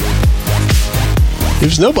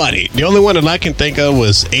there's nobody. The only one that I can think of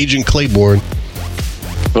was Agent Claiborne.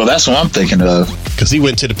 Well, that's what I'm thinking of. Because he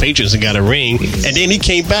went to the Patriots and got a ring, and then he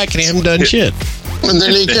came back and haven't done shit. And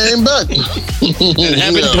then he came back and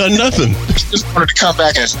haven't done nothing. He just wanted to come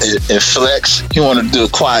back and flex. He wanted to do a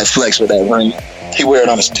quiet flex with that ring. He wear it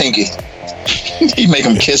on his pinky. He make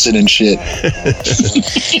him kiss it and shit.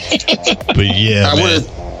 But yeah, man.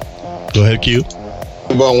 Go ahead, Q.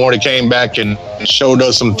 Warner came back and showed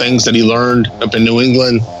us some things that he learned up in New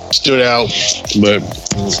England. Stood out, but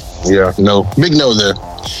yeah, no, big no there.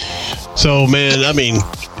 So, man, I mean,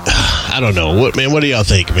 I don't know. What do y'all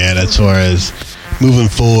think, man, as far as moving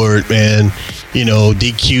forward, man?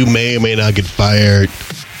 DQ may or may not get fired.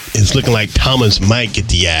 It's looking like Thomas might get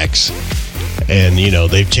the axe. And,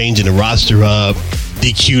 they've changing the roster up.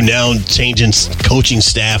 DQ now changing coaching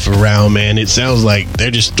staff around, man. It sounds like they're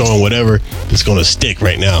just throwing whatever that's going to stick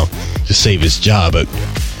right now to save his job. But,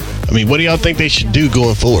 I mean, what do y'all think they should do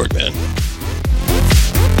going forward, man?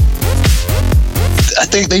 I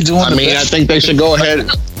think they do. I think they should go ahead.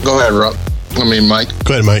 Go ahead, Rob. Mike.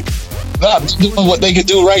 Go ahead, Mike. No, doing what they could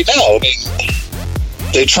do right now. I mean,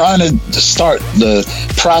 they're trying to start the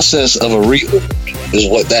process of a reorg, is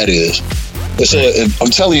what that is. So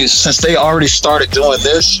I'm telling you, since they already started doing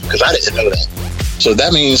this, because I didn't know that. So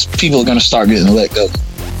that means people are going to start getting let go.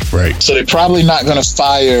 Right. So they're probably not going to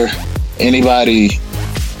fire anybody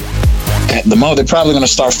at the moment. They're probably going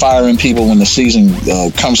to start firing people when the season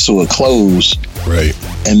comes to a close. Right.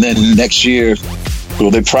 And then next year,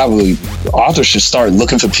 Arthur should start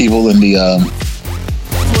looking for people in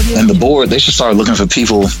the board. They should start looking for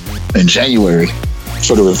people in January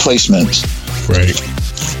for the replacements. Right.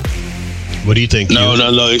 What do you think? No.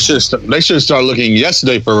 They should start looking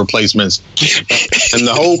yesterday for replacements. And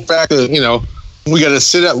the whole fact that, we got to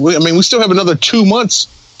sit up. We still have another 2 months.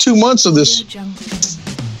 2 months of this.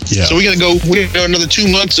 Yeah. So we got to go another 2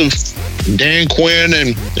 months of Dan Quinn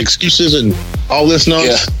and excuses and all this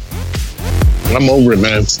nonsense. Yeah. I'm over it,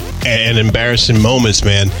 man. And embarrassing moments,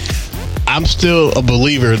 man. I'm still a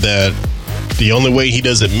believer that the only way he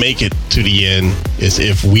doesn't make it to the end is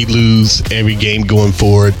if we lose every game going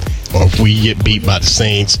forward, or if we get beat by the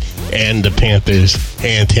Saints and the Panthers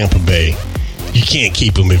and Tampa Bay. You can't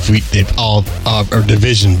keep him if all our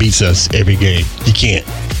division beats us every game. You can't.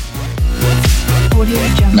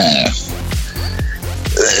 Man.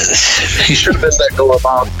 He should have been let go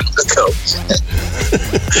about the coach.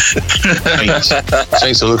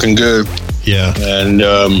 Saints are looking good. Yeah. And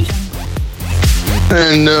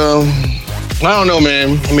I don't know,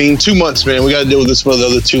 man. I mean, 2 months, man. We got to deal with this for the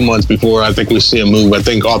other 2 months before I think we see him move. I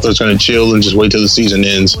think Arthur's going to chill and just wait till the season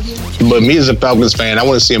ends. But me as a Falcons fan, I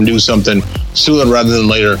want to see him do something sooner rather than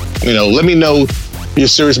later. You know, let me know you're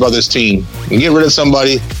serious about this team. And get rid of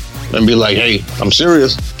somebody and be like, hey, I'm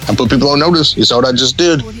serious. I put people on notice. You saw what I just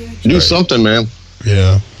did. Do something, man.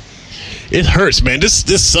 Yeah. It hurts, man. This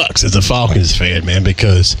sucks as a Falcons fan, man,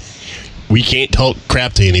 because we can't talk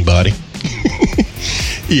crap to anybody.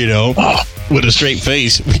 You know, with a straight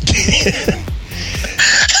face. We can't.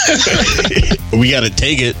 We got to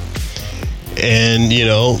take it. And, you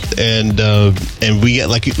know, and we got,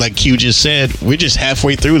 like Q just said, we're just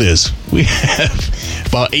halfway through this. We have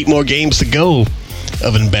about 8 more games to go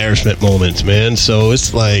of embarrassment moments, man. So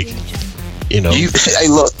it's like, you know. Hey,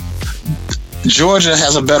 look, Georgia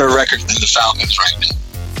has a better record than the Falcons right now.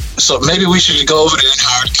 So maybe we should go over there and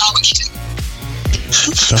hire the college team.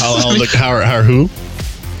 So hire who?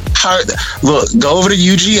 Look, go over to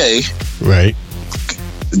UGA. Right.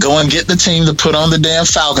 Go and get the team to put on the damn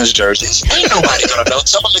Falcons jerseys. Ain't nobody gonna know.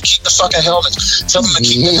 Tell them to keep the fucking helmets. Tell them to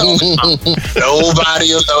keep the helmets on.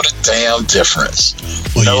 Nobody will know the damn difference.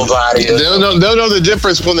 Well, nobody. They'll know the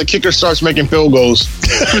difference when the kicker starts making field goals.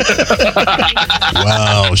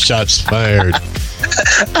 Wow, shots fired.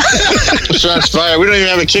 Shots fired. We don't even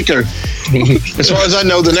have a kicker. As far as I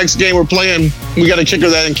know, the next game we're playing, we got a kicker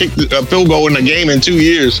that can kick a field goal in a game in 2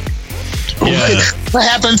 years. Yeah. What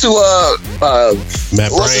happened to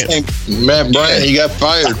Matt what's Bryant? his name? Matt Bryant, he got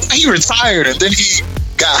fired. He retired and then he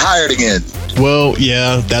got hired again. Well,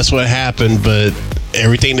 yeah, that's what happened, but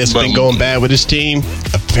everything that's been going bad with his team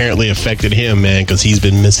apparently affected him, man, because he's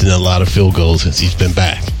been missing a lot of field goals since he's been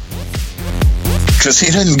back. Because he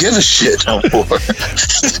didn't give a shit no more.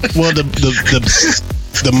 Well,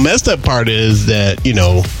 the messed up part is that, you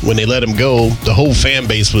know, when they let him go, the whole fan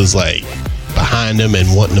base was like behind him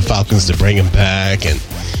and wanting the Falcons to bring him back. And,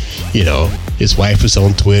 you know, his wife was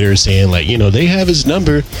on Twitter saying, like, you know, they have his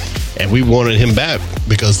number and we wanted him back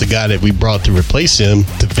because the guy that we brought to replace him,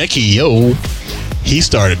 DeVecchio, he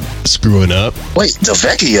started screwing up. Wait,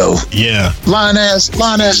 DeVecchio? Yeah. Line ass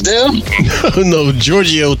Dale? No,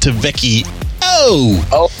 Giorgio DeVecchio.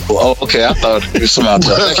 Oh, okay. I thought it was somebody.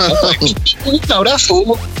 No, that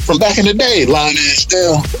fool from back in the day, line ass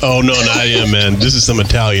Dale. Oh, no, not him, man. This is some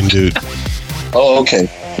Italian dude. Oh, okay.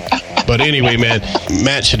 But anyway, man,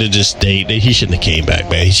 Matt should have just stayed. He shouldn't have came back,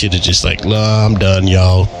 man. He should have just like, nah, I'm done,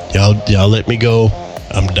 y'all. Y'all let me go.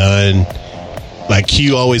 I'm done. Like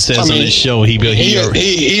Q always says on this show, he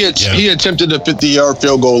attempted a 50-yard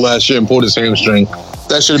field goal last year and pulled his hamstring.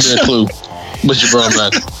 That should have been a clue. But you brought him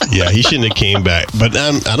back. Yeah, he shouldn't have came back. But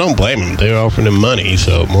I don't blame him. They're offering him money,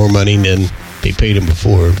 so more money than they paid him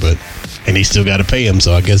before. And he still got to pay him,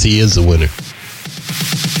 so I guess he is the winner.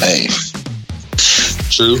 Hey.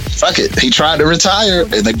 True. Fuck it. He tried to retire,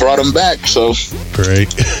 and they brought him back, so. Great.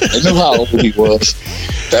 They knew how old he was.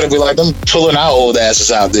 That'd be like them pulling our old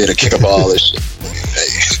asses out there to kick a ball and shit. Hey,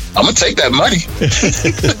 I'm going to take that money.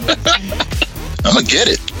 I'm going to get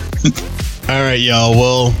it. All right, y'all.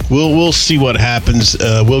 Well, we'll see what happens.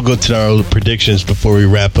 We'll go to our predictions before we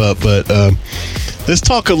wrap up, but let's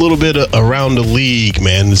talk a little bit around the league,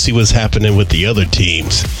 man, to see what's happening with the other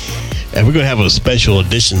teams. And we're gonna have a special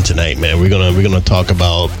edition tonight, man. We're gonna talk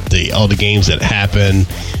about all the games that happened,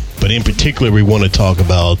 but in particular, we want to talk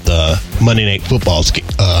about Monday Night Football's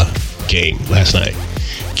game last night.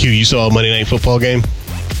 Q, you saw a Monday Night Football game?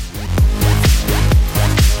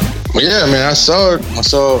 Yeah, man, I saw it. I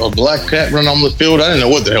saw a black cat run on the field. I didn't know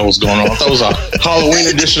what the hell was going on. I thought it was a Halloween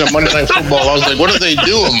edition of Monday Night Football. I was like, what are they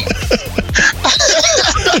doing?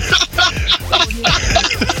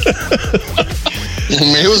 I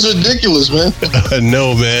mean, it was ridiculous, man.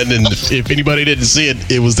 No, man. And if anybody didn't see it,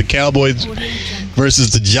 it was the Cowboys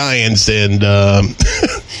versus the Giants. And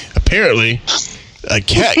apparently,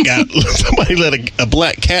 somebody let a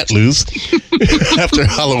black cat loose after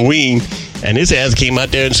Halloween. And his ass came out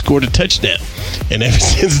there and scored a touchdown. And ever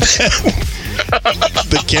since then,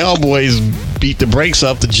 the Cowboys beat the brakes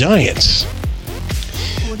off the Giants.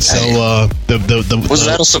 So was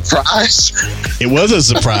that a surprise? It was a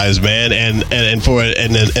surprise, man. And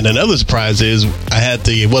another surprise is I had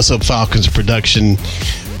the What's Up Falcons production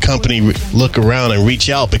company look around and reach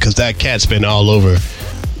out because that cat's been all over,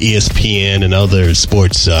 ESPN and other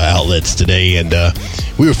sports outlets today, and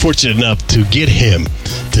we were fortunate enough to get him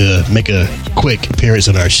to make a quick appearance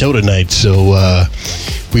on our show tonight. So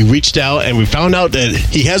we reached out and we found out that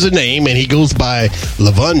he has a name and he goes by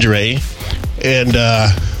Lavondre, and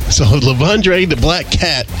so Lavondre the Black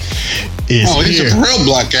Cat is here. He's a real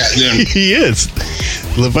black cat then. He is.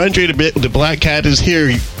 Lavondre the Black Cat is here,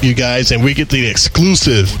 you guys, and we get the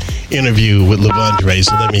exclusive interview with Lavondre.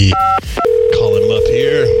 So let me call him up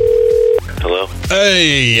here. Hello?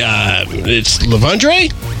 Hey, it's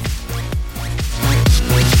Lavondre?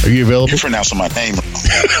 Are you available? You're pronouncing my name wrong.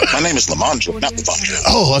 My name is Lamondre, not Lavondre.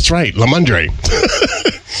 Oh, that's right, Lamondre.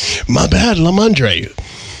 My bad, Lamondre.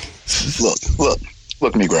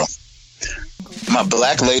 Look, Negro. My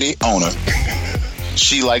black lady owner,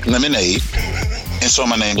 she liked lemonade, and so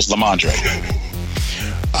my name is Lamondre.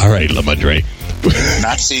 All right, Lamondre.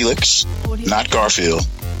 Not Felix, not Garfield,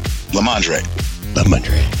 Lamondre.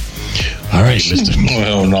 All right, Mr.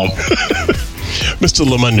 Oh, no. Mr.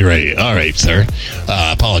 Lamondre. All right, sir.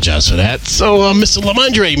 Apologize for that. So, Mr.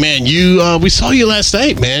 Lamondre, man, we saw you last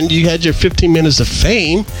night, man. You had your 15 minutes of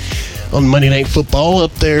fame on Monday Night Football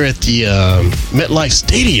up there at the MetLife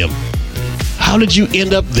Stadium. How did you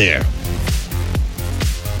end up there?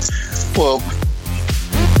 Well,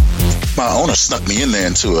 my owner snuck me in there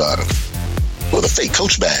with a fake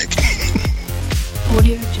Coach bag.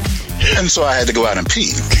 And so I had to go out and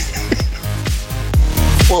pee.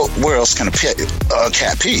 Well, where else can a cat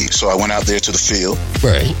pee? So I went out there to the field.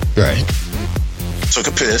 Right. Took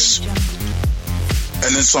a piss.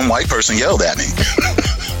 And then some white person yelled at me.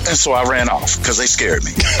 And so I ran off because they scared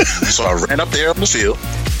me. So I ran up there up the field.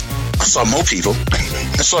 I saw more people.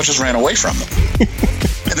 And so I just ran away from them.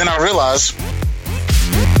 And then I realized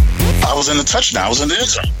I was in the touchdown. I was in the end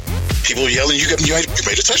zone. People were yelling, you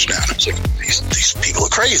made a touchdown. I was like, these people are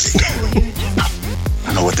crazy.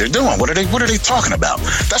 I know what they're doing. What are they talking about?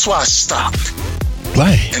 That's why I stopped.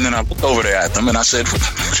 Right. And then I looked over there at them and I said,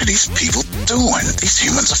 what are these people doing? These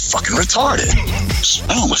humans are fucking retarded. What's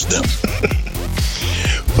wrong with them?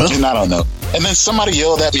 Well, and I don't know. And then somebody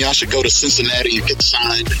yelled at me I should go to Cincinnati and get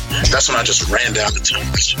signed. That's when I just ran down the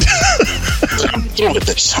television. I'm through with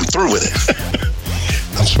this. I'm through with it.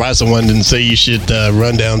 I'm surprised someone didn't say you should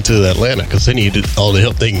run down to Atlanta because they need all the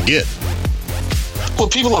help they can get. Well,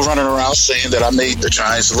 people are running around saying that I made the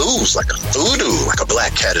Giants lose like a voodoo, like a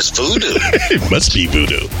black cat is voodoo. It must be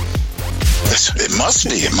voodoo. It must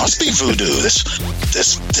be voodoo. This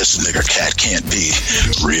nigger cat can't be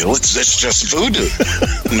real. It's just voodoo.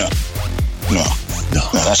 No,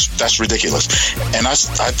 that's ridiculous. And I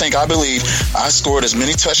believe I scored as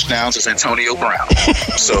many touchdowns as Antonio Brown.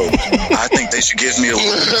 So I think they should give me a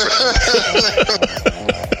little bit of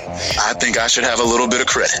credit. I think I should have a little bit of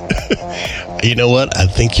credit. You know what? I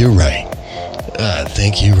think you're right.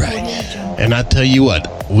 And I tell you what,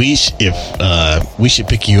 we should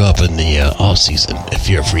pick you up in the off season if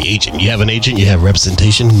you're a free agent. You have an agent, you have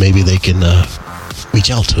representation. Maybe they can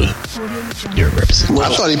reach out to it. You're a representative.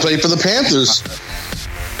 Well, I thought he played for the Panthers.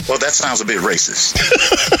 Well, that sounds a bit racist.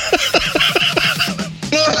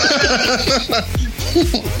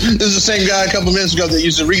 This is the same guy a couple minutes ago that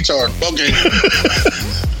used a retard. Okay.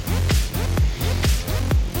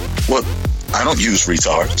 Well, I don't use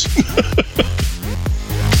retards.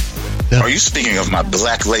 No. Are you speaking of my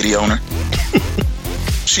black lady owner?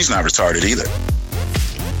 She's not retarded either.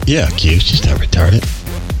 Yeah, Q, she's not retarded.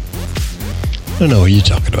 I don't know what you're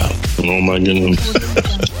talking about. Oh my goodness.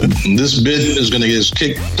 This bit is going to get us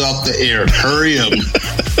kicked off the air. Hurry up.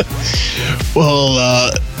 Well,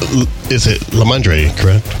 is it Lamondre,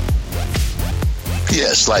 correct?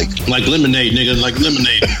 Yes, like lemonade, nigga, like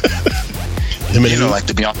lemonade. You know, like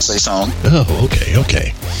the Beyonce song. Oh,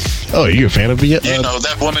 okay. Oh, are you a fan of Beyonce? You know,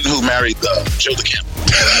 that woman who married Joe the Camp.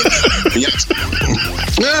 Beyonce.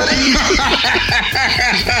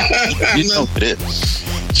 You know what it is.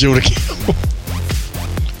 Joe the Camp.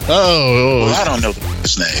 Oh. Well, I don't know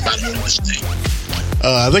his name.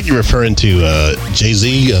 I think you're referring to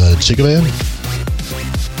Jay-Z, Chicken Man.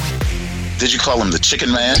 Did you call him the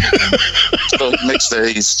Chicken Man? So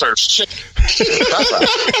he serves chicken.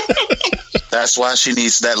 That's why she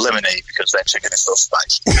needs that lemonade, because that chicken is so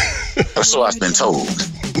spicy. Or so I've been told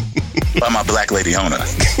by my black lady owner.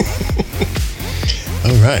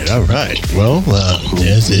 All right. Well,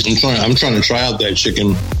 yes, I'm trying to try out that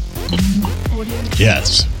chicken.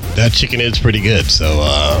 Yes, that chicken is pretty good. So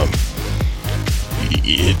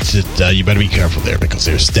you better be careful there because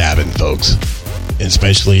they're stabbing folks,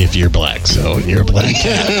 especially if you're black. So you're a black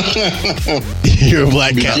cat. You're a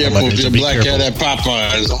black cat. Be careful if you're a black cat at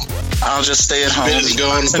Popeyes. I'll just stay at home. Go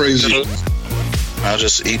on, praise you. I'll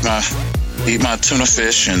just eat my eat my tuna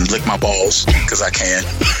fish and lick my balls because I can.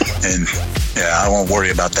 And yeah, I won't worry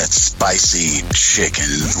about that spicy chicken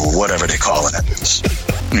or whatever they call it.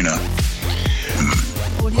 You know.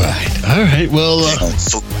 Right. All right. Well,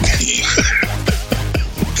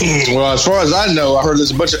 well, as far as I know, I heard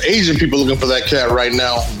there's a bunch of Asian people looking for that cat right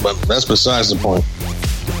now, but that's besides the point.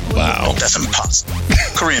 wow. That's impossible.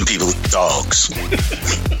 Korean people eat dogs.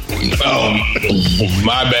 Oh,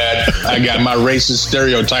 my bad. I got my racist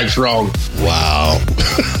stereotypes wrong. Wow.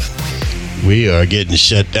 We are getting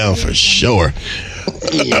shut down for sure.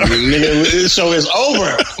 Nigga, so it's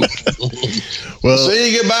over. Well,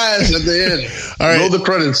 say your goodbyes at the end. All right. Roll the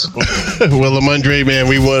credits. Well, Lamondre, man,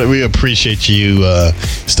 we appreciate you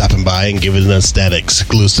stopping by and giving us that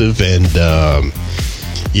exclusive, and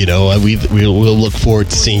we'll look forward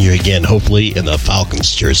to seeing you again, hopefully in the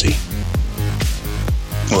Falcons jersey.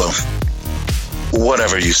 Well,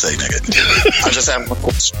 whatever you say, nigga. I just have one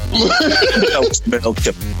question. Who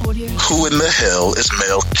in the hell is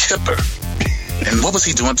Mel Kiper? And what was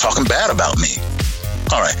he doing talking bad about me?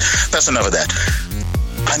 All right, that's enough of that.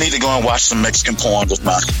 I need to go and watch some Mexican porn with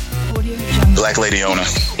my black lady owner.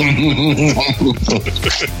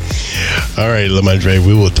 All right, Lamondre,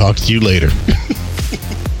 we will talk to you later.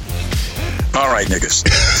 All right, niggas.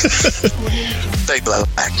 Stay black.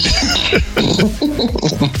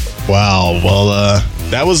 Wow. Well,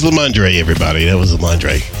 that was Lamondre, everybody. That was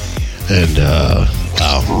Lamondre. And,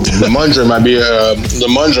 wow. Lamondre might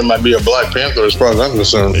be a Black Panther as far as I'm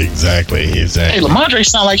concerned. Exactly. Hey, Lamondre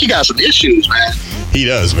sound like he got some issues, man. He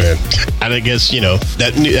does, man. And I guess,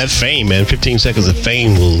 that fame, man, 15 seconds of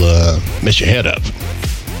fame will mess your head up.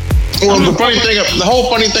 Well, the whole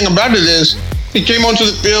funny thing about it is he came onto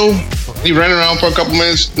the field, he ran around for a couple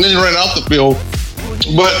minutes, and then he ran out the field.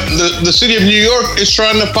 But the city of New York is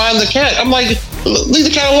trying to find the cat. I'm like, leave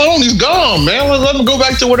the cat alone. He's gone, man. Let him go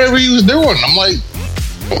back to whatever he was doing. I'm like,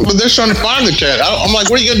 but they're trying to find the cat. I'm like,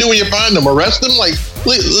 what are you going to do when you find him? Arrest him? Like,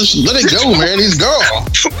 let it go, man. He's gone.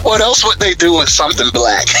 What else would they do with something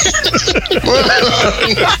black?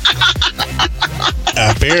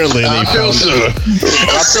 Apparently, I feel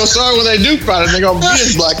sorry when they do find it. They're going to be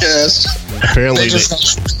his black ass. Apparently,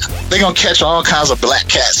 they're going to catch all kinds of black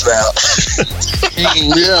cats now.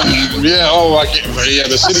 Yeah. Oh,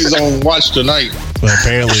 the city's on watch tonight. Well,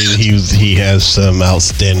 apparently he has some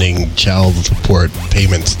outstanding child support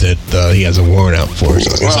payments that he has a warrant out for.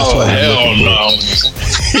 So oh, hell no.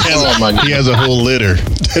 He has a whole litter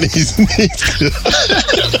that he's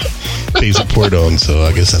pay support on, so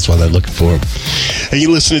I guess that's why they're looking for him. And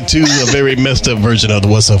you're listening to a very messed up version of the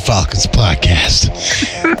What's Up Falcons podcast.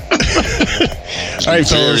 All right,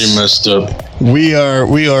 fellas. Very messed up. We are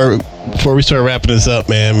before we start wrapping this up,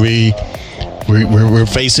 man, we're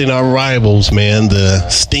facing our rivals, man, the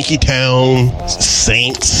Stinky Town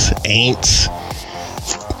Saints, Aints.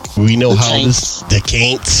 We know the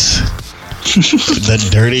Caints. The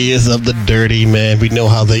dirtiest of the dirty, man. We know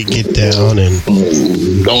how they get down, and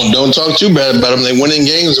don't talk too bad about them. They winning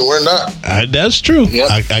games and we're not. That's true. Yep.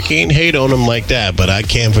 I can't hate on them like that, but I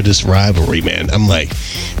can for this rivalry, man. I'm like,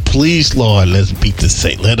 please, Lord, let's beat the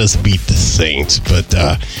Saints. Let us beat the Saints. But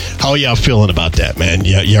how are y'all feeling about that, man?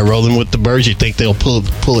 Y'all rolling with the Birds? You think they'll pull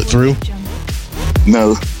it through?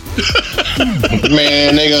 No.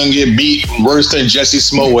 Man, they're gonna get beat worse than Jesse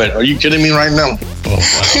Smollett. Are you kidding me right now? Oh,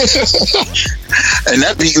 wow. And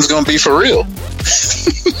that beat is gonna be for real.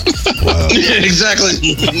 Wow. Yeah, exactly.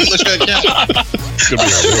 Let's go count.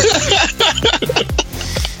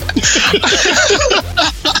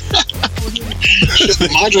 It's gonna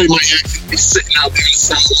be Madre might actually be sitting out there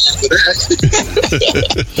for that.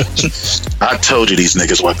 I told you these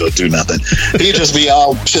niggas weren't gonna do nothing. He'd just be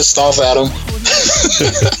all pissed off at him.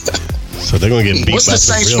 So they're gonna get beat. What's by the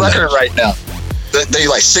Saints' real record right now? They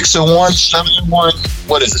like 6-1, 7-1.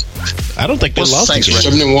 What is it? I don't think they What's the lost. Saints' the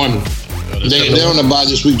record? 7-1. They're on the bye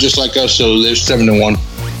this week, just like us. So they're 7-1.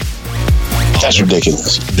 That's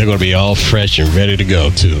ridiculous. They're gonna be all fresh and ready to go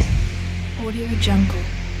too. Audio Jungle.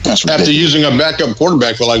 That's After ridiculous. using a backup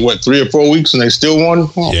quarterback for 3 or 4 weeks, and they still won.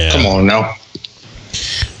 Oh, Yeah. Come on now.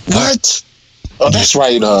 What? Oh, that's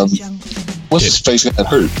right. What's his face got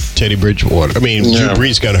hurt? Teddy Bridgewater. Drew Yeah.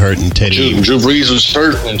 Brees got hurt, and Teddy. Drew Brees was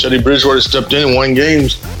hurt, and Teddy Bridgewater stepped in and won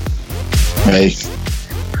games. Hey.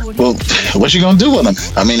 Well, what you gonna do with them?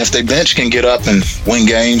 If their bench can get up and win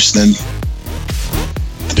games, then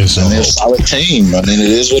There's no they're a hope. solid team. It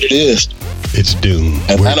is what it is. It's doomed.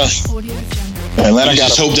 Atlanta I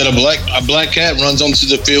just hope that a black cat runs onto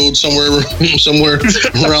the field somewhere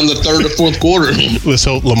around the third or fourth quarter. Let's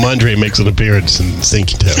hope Lamondre makes an appearance in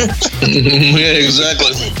Stinky Town. Yeah,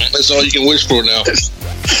 exactly. That's all you can wish for now.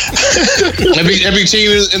 Every team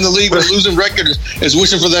in the league with losing record is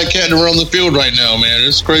wishing for that cat to run on the field right now, man.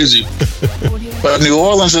 It's crazy. But New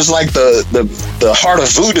Orleans is like the heart of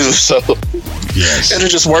voodoo, so Yes. it'll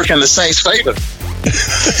just work in the Saints' favor.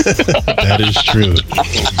 That is true.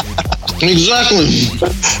 Exactly.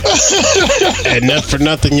 And not for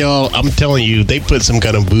nothing, y'all, I'm telling you, they put some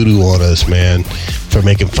kind of voodoo on us, man, for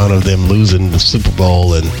making fun of them losing the Super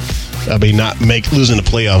Bowl and, losing the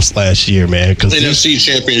playoffs last year, man. Because NFC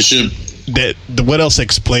Championship. What else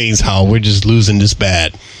explains how we're just losing this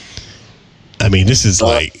bad? I mean, this is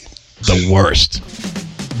like the worst.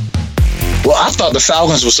 Well, I thought the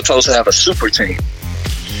Falcons were supposed to have a super team.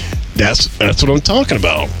 That's what I'm talking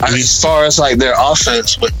about. As far as like their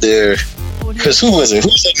offense with their, because who was it?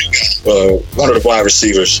 Who's that new guy? One of the wide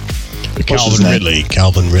receivers. Calvin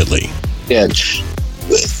Ridley. Yeah,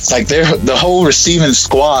 like the whole receiving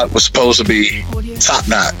squad was supposed to be top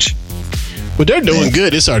notch. Well, they're doing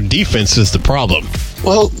good. It's our defense is the problem.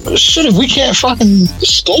 Well, shit, if we can't fucking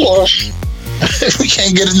score, if we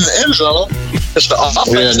can't get in the end zone, it's the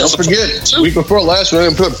offense. Yeah, don't forget. Week before last, we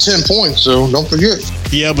only put up 10 points, so don't forget.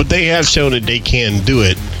 Yeah, but they have shown that they can do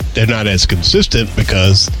it. They're not as consistent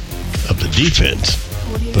because of the defense.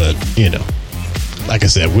 But, like I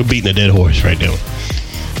said, we're beating a dead horse right now.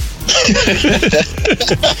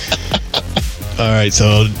 All right,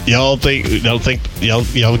 so y'all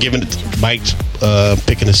giving it Mike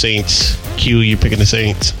picking the Saints. Q, you picking the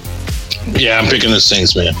Saints? Yeah, I'm picking the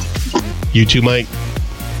Saints, man. You too, Mike?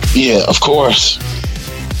 Yeah, of course.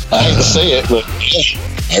 I hate to say it, but yeah,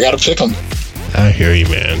 I gotta pick them. I hear you,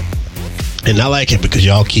 man. And I like it because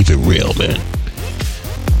y'all keep it real, man.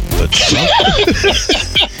 But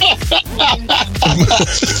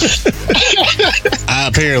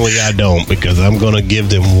apparently I don't, because I'm going to give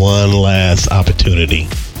them one last opportunity.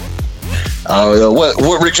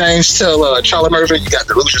 What Rick James tell Charlie Murphy? You got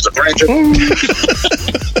delusions of grandeur.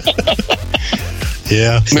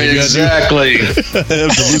 Yeah, exactly.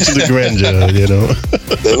 Delusions of grandeur,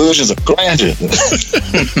 Delusions of grandeur.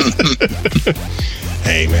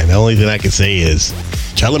 Hey, man, the only thing I can say is,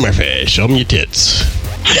 Charlie Murphy, show them your tits.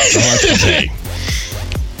 That's all I can say.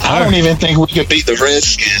 I don't even think we could beat the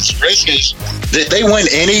Redskins. Did they win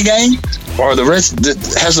any game? Or the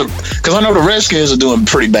because I know the Redskins are doing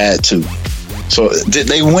pretty bad too. So did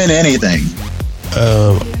they win anything?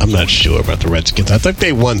 I'm not sure about the Redskins. I think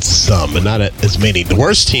they won some, but not as many. The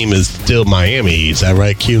worst team is still Miami. Is that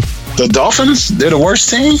right, Q? The Dolphins? They're the worst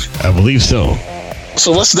team? I believe so.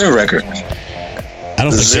 So what's their record? I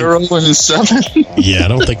don't think 0-7. Yeah, I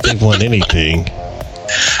don't think they've won anything.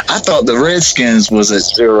 I thought the Redskins was at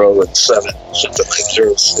 0-7, something like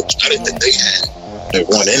 0-6. I didn't think they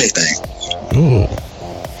won anything. Ooh.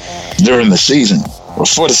 During the season or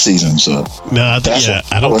for the season. So no, I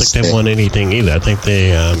don't think they won anything either. I think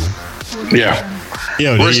they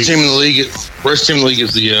worst team in the league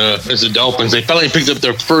is the Dolphins. They finally picked up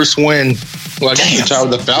their first win. Well, I guess they're tied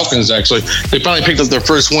with the Falcons, actually. They finally picked up their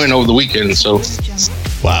first win over the weekend. So,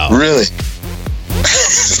 wow, really?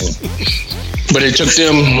 But it took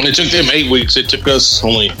them 8 weeks. It took us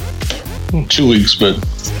only 2 weeks. But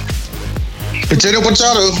potato.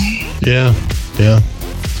 Yeah.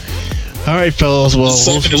 All right, fellas. Well,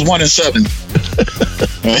 7 is 1-7.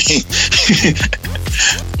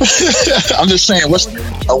 I'm just saying, what's a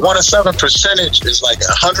 1-7 percentage is like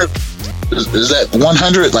 100. Is that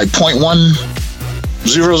 100? Like 0.100,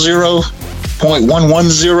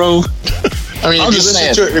 0.110? I mean,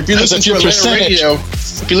 if you listen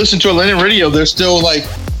to Atlanta radio, they're still like,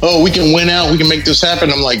 "Oh, we can win out. We can make this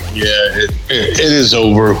happen." I'm like, "Yeah, it is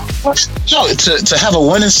over." No, to have a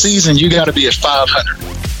winning season, you got to be at 500.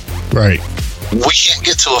 Right. We can't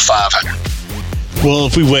get to a 500. Well,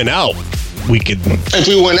 if we win out, we could. If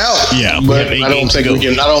we win out, yeah, but I don't think we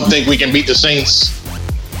can. I don't think we can beat the Saints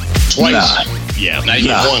twice. Nah. Yeah, not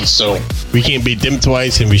even once. So we can't beat them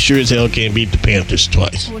twice, and we sure as hell can't beat the Panthers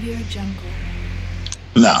twice.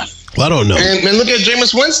 Nah. Well, I don't know. And look at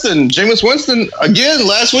Jameis Winston. Jameis Winston, again,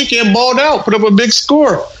 last weekend balled out, put up a big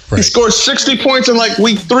score. Right. He scored 60 points in like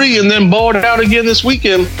week 3 and then balled out again this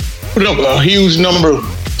weekend. Put up a huge number.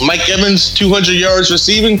 Mike Evans, 200 yards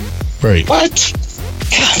receiving. Right. What?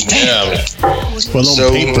 God damn. Yeah. Well,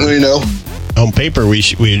 on paper, we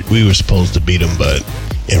were supposed to beat them, but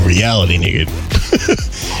in reality, nigga,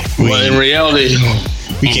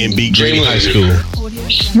 we can't beat Grady High School.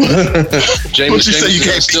 James, you say you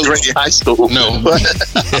can't beat Grady High School? No.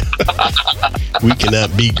 We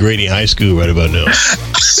cannot beat Grady High School right about now.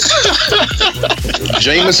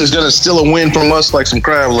 Jameis is going to steal a win from us like some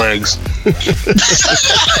crab legs.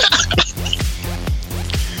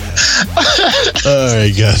 All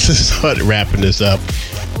right, guys, let's start wrapping this up.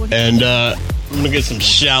 And I'm going to get some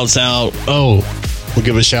shouts out. Oh, we'll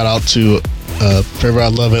give a shout out to Forever I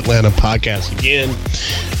Love Atlanta podcast again.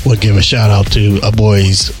 We'll give a shout out to our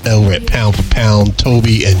boys over at Pound for Pound,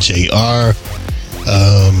 Toby and JR.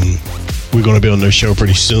 We're going to be on their show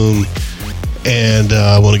pretty soon. And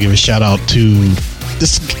I want to give a shout out to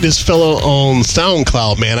this fellow on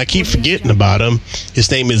SoundCloud, man. I keep forgetting about him. His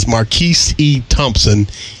name is Marquise E. Thompson,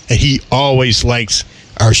 and he always likes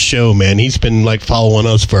our show, man. He's been like following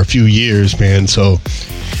us for a few years, man. So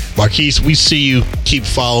Marquise, we see you. Keep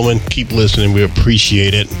following, keep listening. We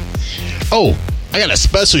appreciate it. Oh, I got a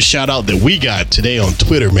special shout out that we got today on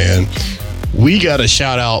Twitter, man. We got a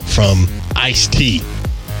shout out from Ice-T.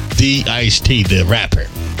 The Ice-T, the rapper.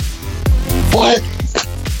 What?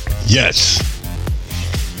 Yes.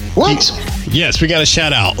 What? Yes, we got a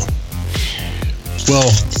shout out.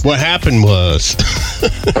 Well, what happened was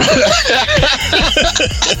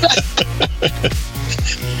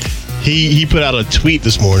he put out a tweet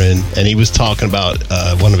this morning, and he was talking about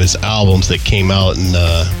one of his albums that came out in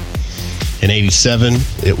 '87.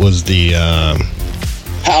 It was the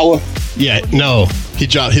Power. Yeah, no. He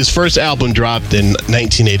dropped his first album dropped in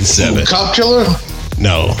 1987. Cop Killer?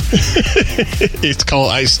 No. It's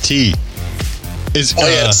called Ice-T. It's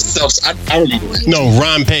I remember it. No,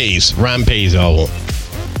 Ron Pay's album.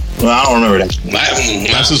 Well, I don't remember that.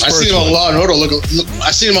 That's his first I seen him on Law and Order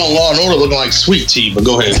I seen him on Law and Order looking like Sweet Tea, but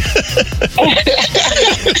go ahead.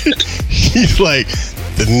 He's like,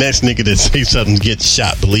 the next nigga that say something gets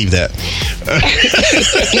shot. Believe that.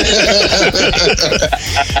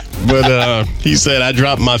 But he said, I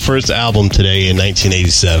dropped my first album today in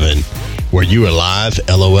 1987. Were you alive?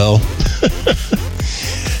 LOL.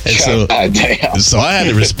 And so I had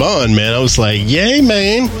to respond, man. I was like, yay,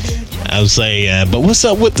 man. I was like, but what's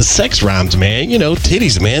up with the sex rhymes, man? You know,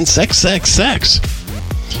 titties, man. Sex, sex, sex.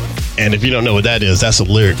 And if you don't know what that is, that's a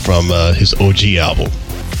lyric from his OG album.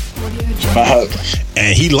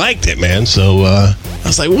 And he liked it, man. So I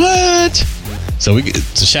was like, what? So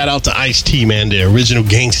shout out to Ice-T, man, the original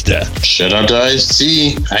gangsta. Shout out to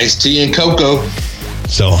Ice-T and Coco.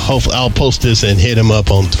 So hopefully I'll post this and hit him up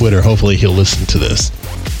on Twitter. Hopefully he'll listen to this.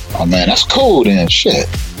 Oh man, that's cool then. Shit.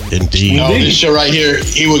 Indeed. No, this show right here,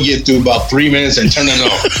 he would get through about 3 minutes and turn it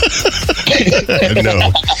off.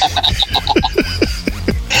 No.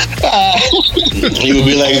 He would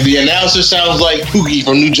be like, the announcer sounds like Pookie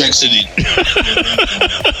from New Jack City.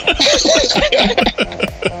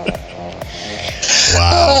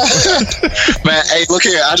 Wow. Man, hey, look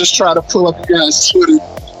here. I just tried to pull up you guys' Twitter.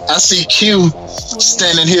 I see Q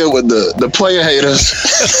standing here with the player haters.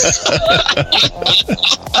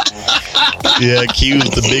 Yeah, Q's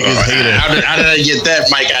the biggest hater. How did I get that,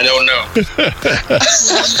 Mike? I don't know.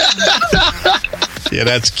 Yeah,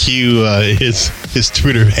 that's Q, his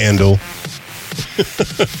Twitter handle.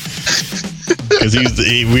 Because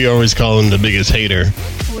we always call him the biggest hater.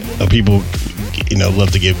 People,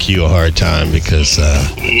 love to give Q a hard time because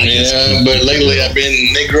but lately I've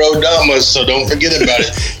been Negro-Damas, so don't forget about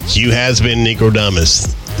it. Q has been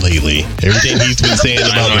Negro-Damas lately. Everything he's been saying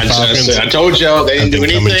about the Falcons. I told y'all they didn't do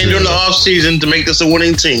anything during the off season to make this a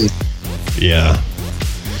winning team. Yeah.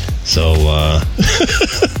 So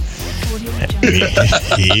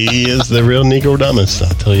he is the real Negro-Damas, I'll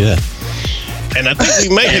tell you that. And I think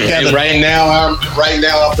we might have got right now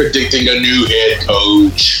I'm predicting a new head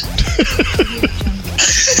coach.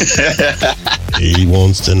 He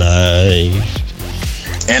wants tonight.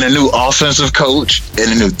 And a new offensive coach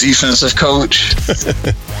and a new defensive coach.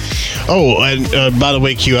 Oh, and by the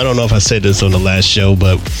way, Q, I don't know if I said this on the last show,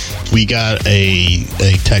 but we got a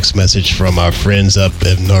text message from our friends up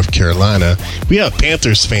in North Carolina. We have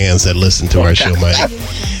Panthers fans that listen to our show, Mike.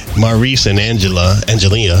 Maurice and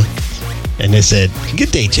Angelina. And they said,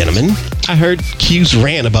 good day, gentlemen. I heard Q's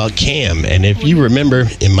rant about Cam. And if you remember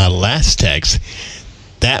in my last text,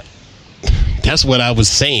 that's what I was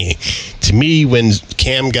saying. To me, when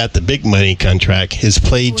Cam got the big money contract, his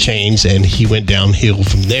play changed and he went downhill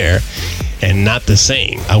from there and not the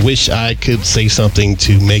same. I wish I could say something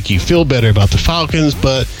to make you feel better about the Falcons,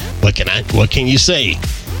 but what can you say?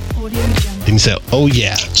 And he said, oh,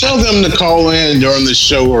 yeah. Tell them to call in during the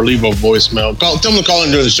show or leave a voicemail. Tell them to call in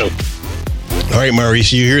during the show. All right,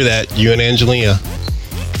 Maurice, you hear that? You and Angelina.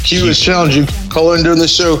 Q has challenged you. Call in during the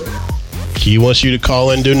show. Q wants you to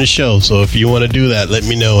call in during the show. So if you want to do that, let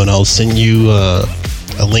me know, and I'll send you a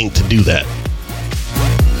link to do that.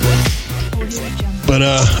 But,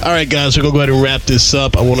 all right, guys, we're going to go ahead and wrap this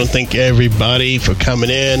up. I want to thank everybody for coming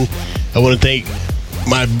in. I want to thank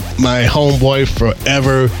my homeboy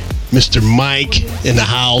forever, Mr. Mike in the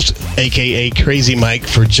house, a.k.a. Crazy Mike,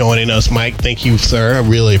 for joining us. Mike, thank you, sir. I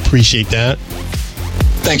really appreciate that.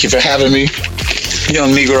 Thank you for having me,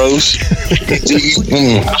 young Negroes.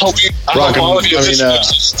 I hope all of you are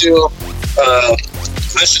still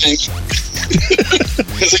listening,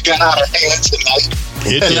 because it got out of hand tonight.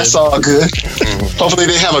 That's all good. Hopefully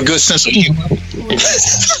they have a good sense of humor.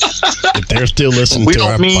 If they're still listening to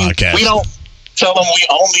our podcast. We don't tell them we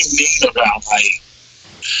only need about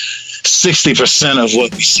 60% of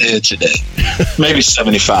what we said today. Maybe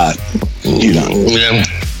 75. Yeah.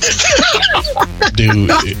 Dude,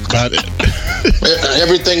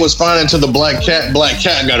 everything was fine until the black cat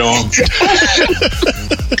got on.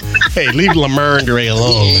 Hey, leave Lamar and Dre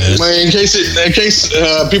alone, man. In case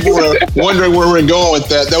people were wondering where we're going with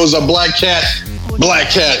that was a black cat.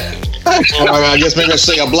 I guess maybe I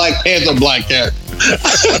say a Black Panther black cat.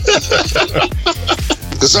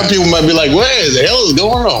 Because some people might be like, what the hell is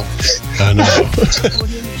going on? I know.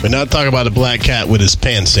 We're not talking about a black cat with his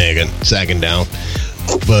pants sagging down.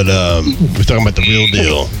 But we're talking about the real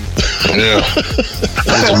deal. Yeah.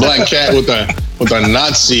 It's a black cat with a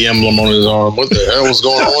Nazi emblem on his arm. What the hell was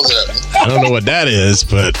going on with that? I don't know what that is,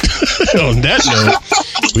 but on that note,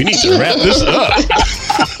 we need to wrap this up.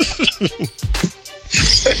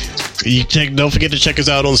 Don't forget to check us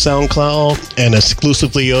out on SoundCloud and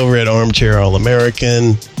exclusively over at Armchair All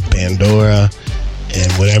American, Pandora,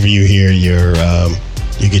 and whatever you hear you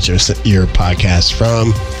get your podcast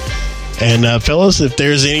from. And fellas, if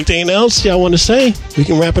there's anything else y'all want to say, we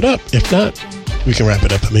can wrap it up. If not, we can wrap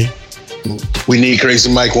it up. We need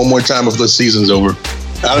Crazy Mike one more time before the season's over.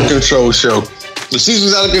 Out of control show. The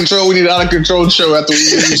season's out of control. We need an out of control show after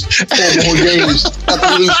we lose 4 more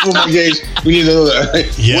games. We need another.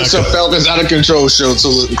 Yeah, What's Up Falcons out of control show.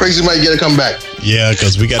 So Crazy Mike got to come back. Yeah,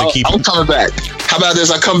 because we got to keep. I'm coming back. How about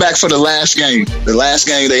this? I come back for the last game. The last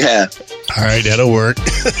game they have. All right, that'll work.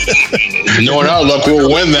 Knowing our luck,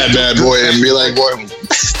 we'll win that bad boy and be like, boy.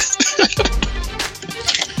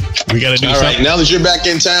 We got to do all something. Right, now that you're back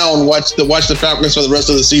in town, watch the Falcons for the rest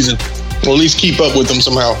of the season. Or at least keep up with them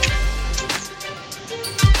somehow.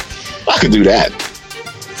 I could do that.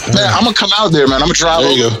 Man, I'm going to come out there, man. I'm going to drive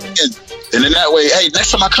over. And in that way, hey,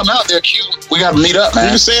 next time I come out there, Q, we got to meet up, man.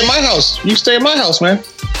 You can stay at my house. Man.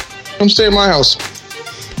 Come stay at my house.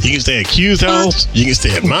 You can stay at Q's house. You can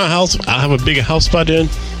stay at my house. I'll have a bigger house by then.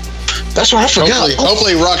 That's what I forgot.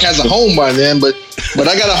 Hopefully Rock has a home by then, but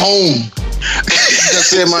I got a home. Just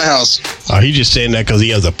stay at my house. Oh, he's just saying that because he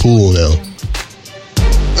has a pool now.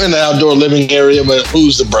 In the outdoor living area, but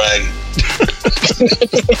who's to brag? But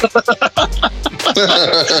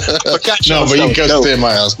you can stay at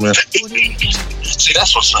my house, man. See,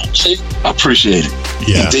 that's what's up. See, I appreciate it.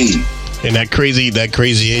 Yeah. Indeed. And that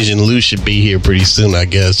crazy Asian Lou should be here pretty soon, I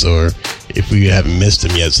guess, or if we haven't missed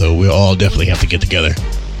him yet, so we'll all definitely have to get together.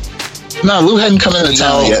 No, Lou hadn't come into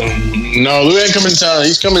town yet. No, Lou ain't coming to town.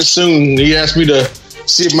 He's coming soon. He asked me to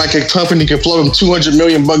see if my company can float him $200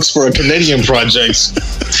 million for a Canadian project.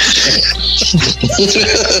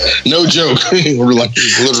 No joke. We're like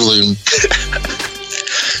literally.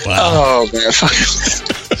 Wow. Oh man,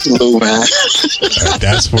 Lou, man.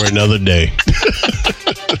 That's for another day.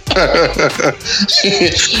 All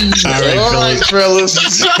right, fellas.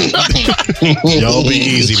 Y'all be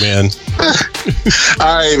easy, man.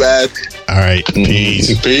 All right, man. All right,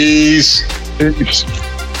 peace. Peace.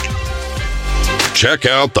 Check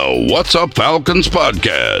out the What's Up Falcons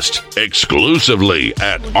podcast exclusively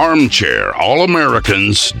at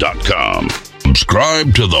armchairallamericans.com.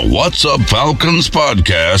 Subscribe to the What's Up Falcons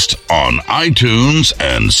podcast on iTunes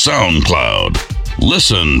and SoundCloud.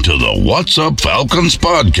 Listen to the What's Up Falcons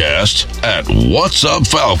podcast at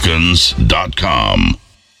whatsupfalcons.com.